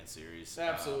Batman series.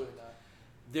 Absolutely not.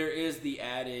 There is the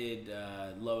added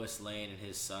Lois Lane and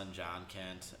his son John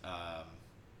Kent.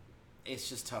 It's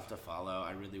just tough to follow.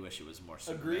 I really wish it was more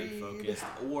Superman focused,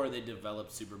 or they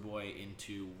developed Superboy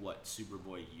into what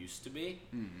Superboy used to be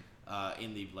in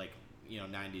the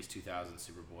 90s 2000s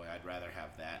Superboy. I'd rather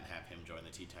have that and have him join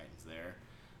the Teen Titans there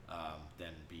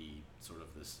than be sort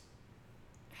of this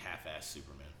half-ass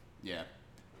Superman. Yeah.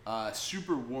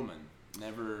 Superwoman.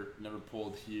 Never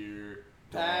pulled here.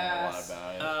 Don't know a lot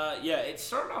about it. It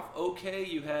started off okay.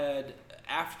 You had,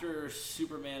 after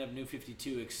Superman of New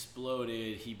 52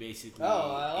 exploded, he basically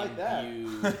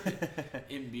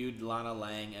imbued Lana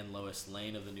Lang and Lois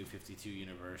Lane of the New 52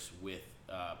 universe with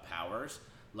powers.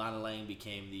 Lana Lang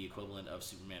became the equivalent of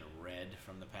Superman Red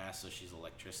from the past, so she's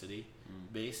electricity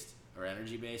based or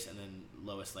energy based, and then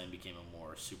Lois Lane became a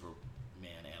more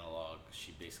Superman analog.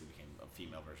 She basically became a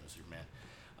female version of Superman.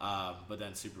 But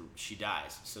then she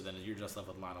dies, so then you're just left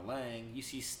with Lana Lang. You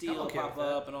see Steel pop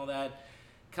up and all that.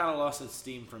 Kind of lost its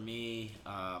steam for me.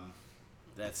 I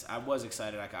was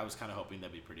excited. I was kind of hoping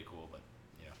that'd be pretty cool, but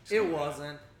it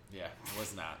wasn't. Yeah, it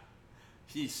was not.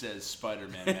 He says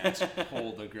Spider-Man mask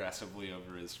pulled aggressively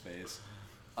over his face.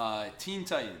 Teen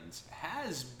Titans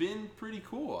has been pretty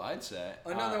cool, I'd say.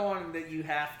 Another one that you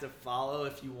have to follow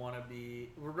if you want to be...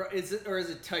 Is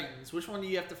it Titans? Which one do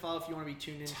you have to follow if you want to be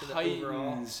tuned into the overall?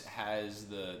 Titans has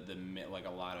the like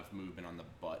a lot of movement on the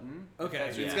button.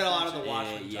 Okay, so it's got a lot of the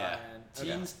watching yeah.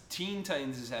 tie-in. Teen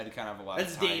Titans has had kind of a lot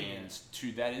That's of tie-ins.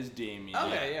 That is Damien.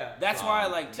 Okay, yeah. That's why I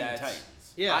like Teen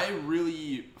Titans. Yeah. I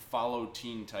really follow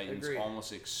Teen Titans Agreed.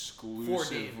 almost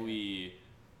exclusively...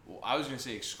 Well, I was going to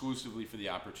say exclusively for the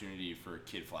opportunity for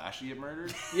Kid Flash to get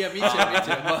murdered. Yeah, me too. But,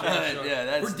 yeah,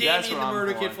 that's We're Damien what the I'm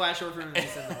murder going. Kid Flash over from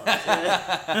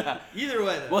the Either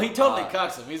way, though. Well, he totally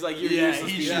cucks him. He's like, you're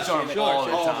useless. He piece of shoots on shit. him all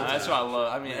the Sure. time. That's what I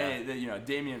love. I mean, hey,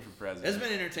 Damien for president. It's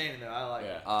been entertaining, though. I like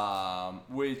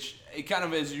it. Which, it kind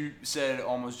of, as you said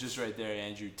almost just right there,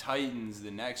 Andrew, Titans,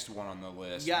 the next one on the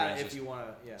list. Yeah, if you want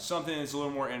to, yeah. Something that's a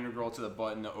little more integral to the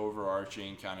button, the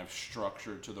overarching kind of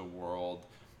structure to the world.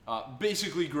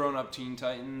 Basically, grown-up Teen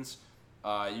Titans.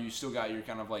 You still got your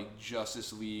kind of like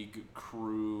Justice League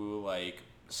crew, like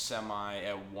semi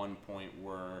at one point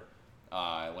were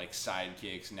like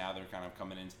sidekicks. Now they're kind of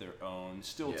coming into their own,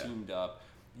 still teamed up.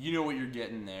 You know what you're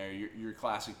getting there. Your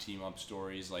classic team-up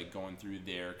stories, like going through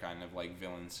their kind of like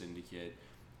villain syndicate.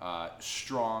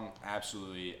 Strong,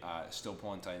 absolutely. Still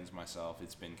pulling Titans myself.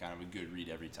 It's been kind of a good read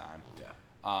every time.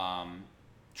 Yeah.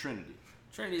 Trinity.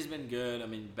 Trinity's been good. I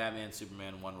mean, Batman,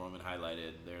 Superman, Wonder Woman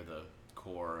highlighted. They're the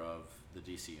core of the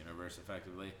DC universe,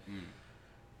 effectively.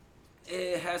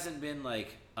 It hasn't been,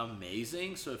 like,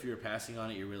 amazing, so if you're passing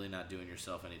on it, you're really not doing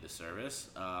yourself any disservice.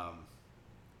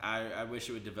 I wish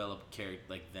it would develop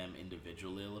like them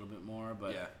individually a little bit more,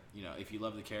 but, you know, if you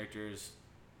love the characters,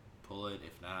 pull it.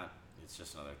 If not, it's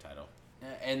just another title.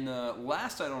 And the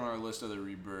last title on our list of the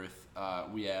Rebirth,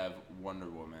 we have Wonder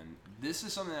Woman. This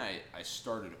is something I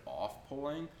started off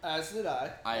pulling. As did I.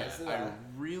 I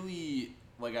really,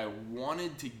 like, I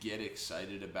wanted to get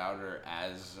excited about her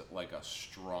as, like, a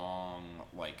strong,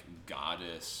 like,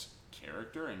 goddess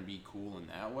character and be cool in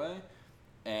that way.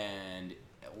 And,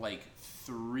 like,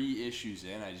 3 issues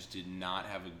in, I just did not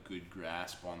have a good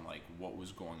grasp on, like, what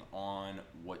was going on,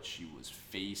 what she was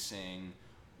facing,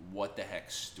 what the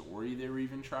heck story they were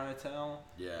even trying to tell.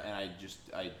 Yeah. And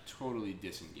I totally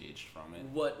disengaged from it.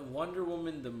 What Wonder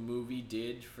Woman the movie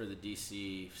did for the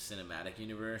DC cinematic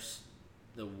universe,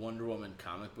 the Wonder Woman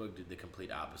comic book did the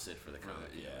complete opposite for the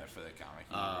comic universe. Yeah, for the comic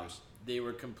universe. They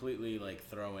were completely like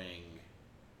throwing,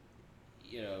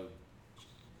 you know,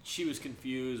 she was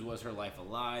confused. Was her life a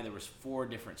lie? There was 4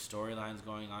 different storylines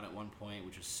going on at one point,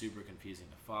 which was super confusing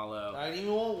to follow. I didn't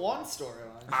even want one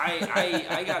storyline.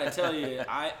 I gotta tell you,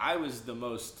 I was the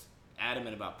most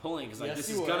adamant about pulling because like Yes, this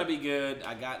you is were. gonna be good.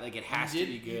 I got like it has to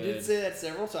be good. You did say that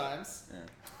several times.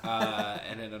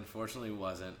 And it unfortunately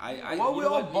wasn't. Well, we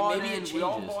all bought into.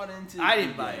 I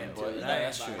didn't buy into but it.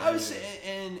 That's true. I was,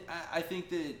 and I think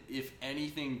that if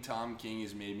anything, Tom King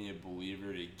has made me a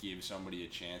believer to give somebody a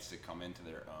chance to come into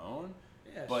their own.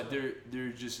 Yeah, but sure. there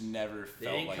just never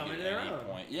felt didn't like come at into their any own.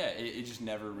 point. Yeah, it just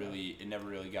never really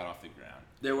got off the ground.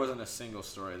 There wasn't a single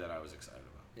story that I was excited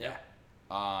about. Yeah.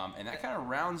 And that kind of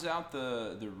rounds out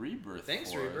the Rebirth.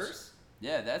 Thanks, for us. Rebirth.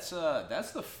 Yeah, that's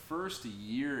the first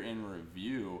year in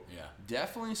review. Yeah.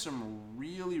 Definitely some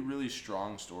really, really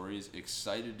strong stories.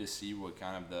 Excited to see what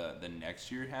kind of the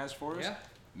next year has for us. Yeah.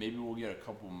 Maybe we'll get a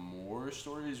couple more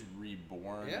stories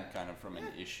reborn kind of from an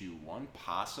issue 1,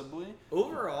 possibly.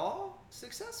 Overall,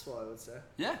 successful, I would say.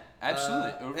 Yeah,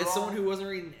 absolutely. Overall, as someone who wasn't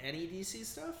reading any DC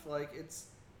stuff, like it's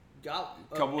got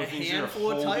a couple of things that are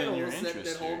handful of holding your titles that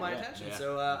interest hold here, my yeah. attention. Yeah,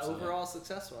 So absolutely. overall,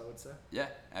 successful, I would say. Yeah,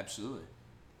 absolutely.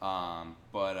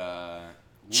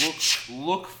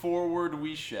 Look forward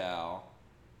we shall.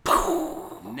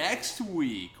 Next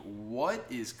week, what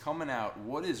is coming out?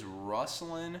 What is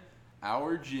rustling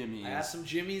our Jimmies? I have some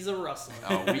Jimmies a rustling.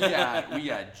 Oh, we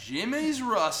got Jimmy's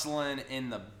rustling in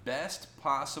the best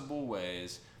possible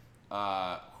ways.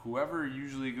 Whoever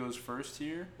usually goes first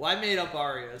here. Well, I made up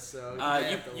Arya, so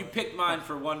You picked mine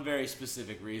for one very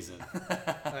specific reason.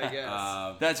 I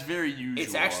guess. That's very usual.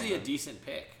 It's actually a decent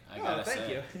pick. I gotta thank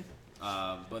say. you.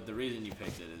 But the reason you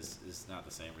picked it is not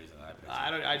the same reason I picked it.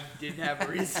 I didn't have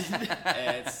a reason.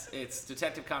 It's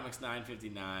Detective Comics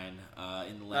 959.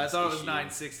 In the last I thought it was issue.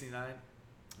 969.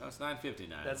 No, it's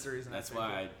 959. That's the reason I That's picked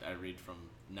why I read from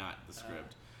not the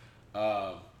script.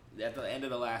 At the end of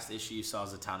the last issue, you saw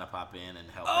Zatanna pop in and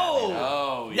help. Batman out.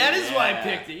 Oh, that is why I yeah.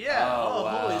 picked it. Yeah. Oh,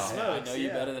 wow. Holy Yeah, smokes! I know you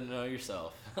better than know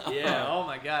yourself. Yeah. Oh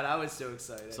my God, I was so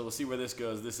excited. So we'll see where this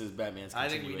goes. This is Batman's I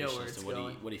think continuation we know where as it's to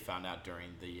going. what he found out during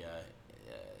the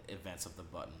events of the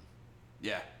button.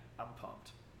 Yeah. I'm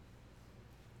pumped.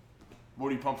 What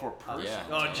are you pumped for personally? Yeah.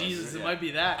 Oh, Jesus, it might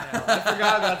be that now. I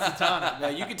forgot about Zatanna. Now,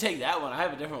 you can take that one. I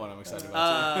have a different one I'm excited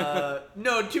about, too.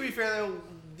 No, to be fair, though,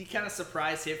 the kind of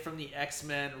surprise hit from the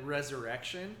X-Men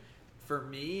Resurrection for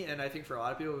me, and I think for a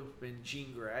lot of people, has been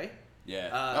Jean Grey.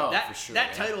 Yeah. For sure.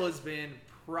 That title has been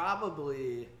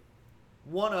probably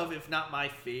one of, if not my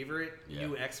favorite,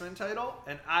 new X-Men title,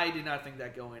 and I did not think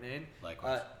that going in.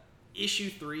 Likewise.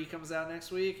 Issue 3 comes out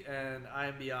next week, and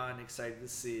I'm beyond excited to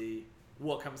see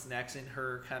what comes next in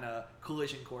her kind of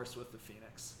collision course with the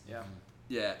Phoenix. Yeah. Mm-hmm.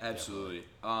 Yeah, absolutely.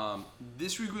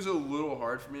 This week was a little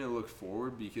hard for me to look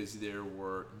forward because there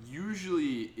were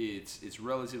usually it's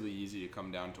relatively easy to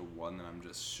come down to one that I'm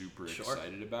just super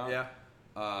excited about.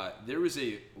 Yeah. There was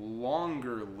a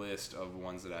longer list of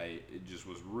ones that I just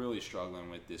was really struggling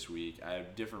with this week. I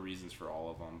have different reasons for all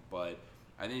of them, but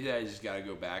I think that I just got to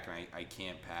go back and I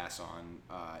can't pass on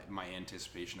my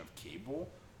anticipation of Cable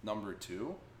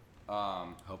 #2.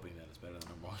 Hoping that it's better than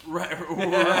number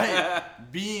 1. Right.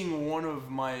 Being one of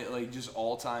my just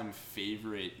all-time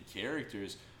favorite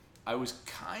characters, I was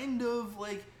kind of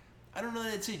I don't know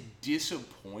that I'd say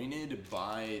disappointed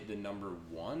by the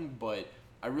 #1, but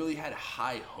I really had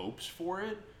high hopes for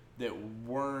it that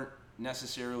weren't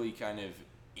necessarily kind of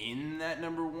in that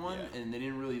 #1, and they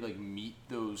didn't really meet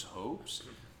those hopes.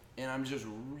 And I'm just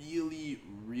really,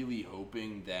 really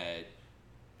hoping that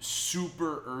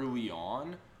super early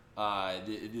on,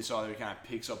 this author kind of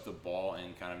picks up the ball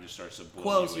and kind of just starts to blow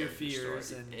quells you your away with the fears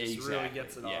story. and just really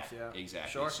gets it off. Yeah,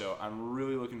 exactly. Sure. So I'm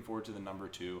really looking forward to the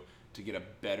 #2 to get a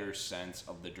better sense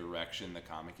of the direction the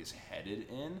comic is headed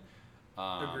in.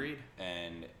 Agreed.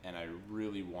 And I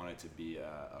really want it to be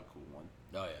a cool one.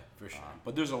 Oh, yeah, for sure.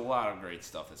 But there's a lot of great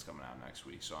stuff that's coming out next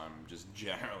week, so I'm just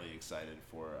generally excited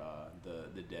for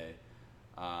the day.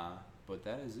 But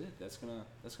that is it. That's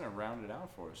gonna round it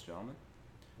out for us, gentlemen.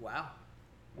 Wow.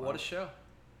 What a show.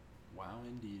 Wow,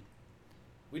 indeed.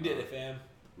 We did it, fam.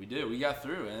 We did. We got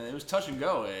through, and it was touch and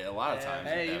go a lot of times.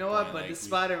 Hey, at you that know what? point. But the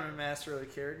Spider-Man mask really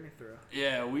carried me through.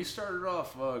 Yeah, we started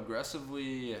off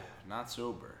aggressively not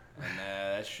sober, and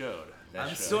that showed.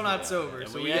 I'm still not sober, And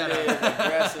so we gotta.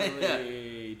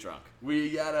 aggressively drunk. We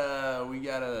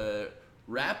gotta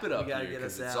wrap it up We gotta here get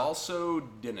us because it's out. also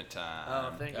dinner time.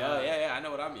 Oh, thank Oh, God. yeah, I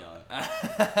know what I'm yelling.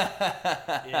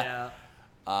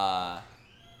 Yeah.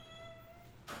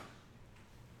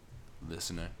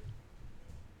 Listener,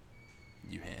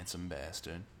 you handsome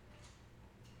bastard.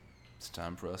 It's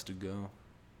time for us to go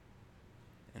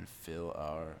and fill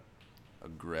our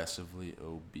aggressively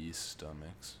obese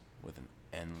stomachs with an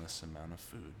endless amount of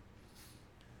food.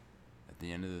 At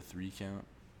the end of the 3 count,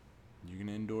 you're going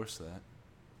to endorse that.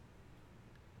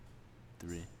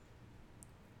 3,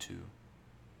 2,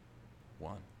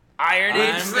 1. Iron I'm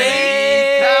Age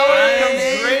ready. power Iron comes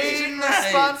Age great tonight.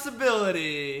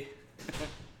 responsibility.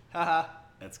 Haha.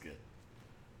 That's good.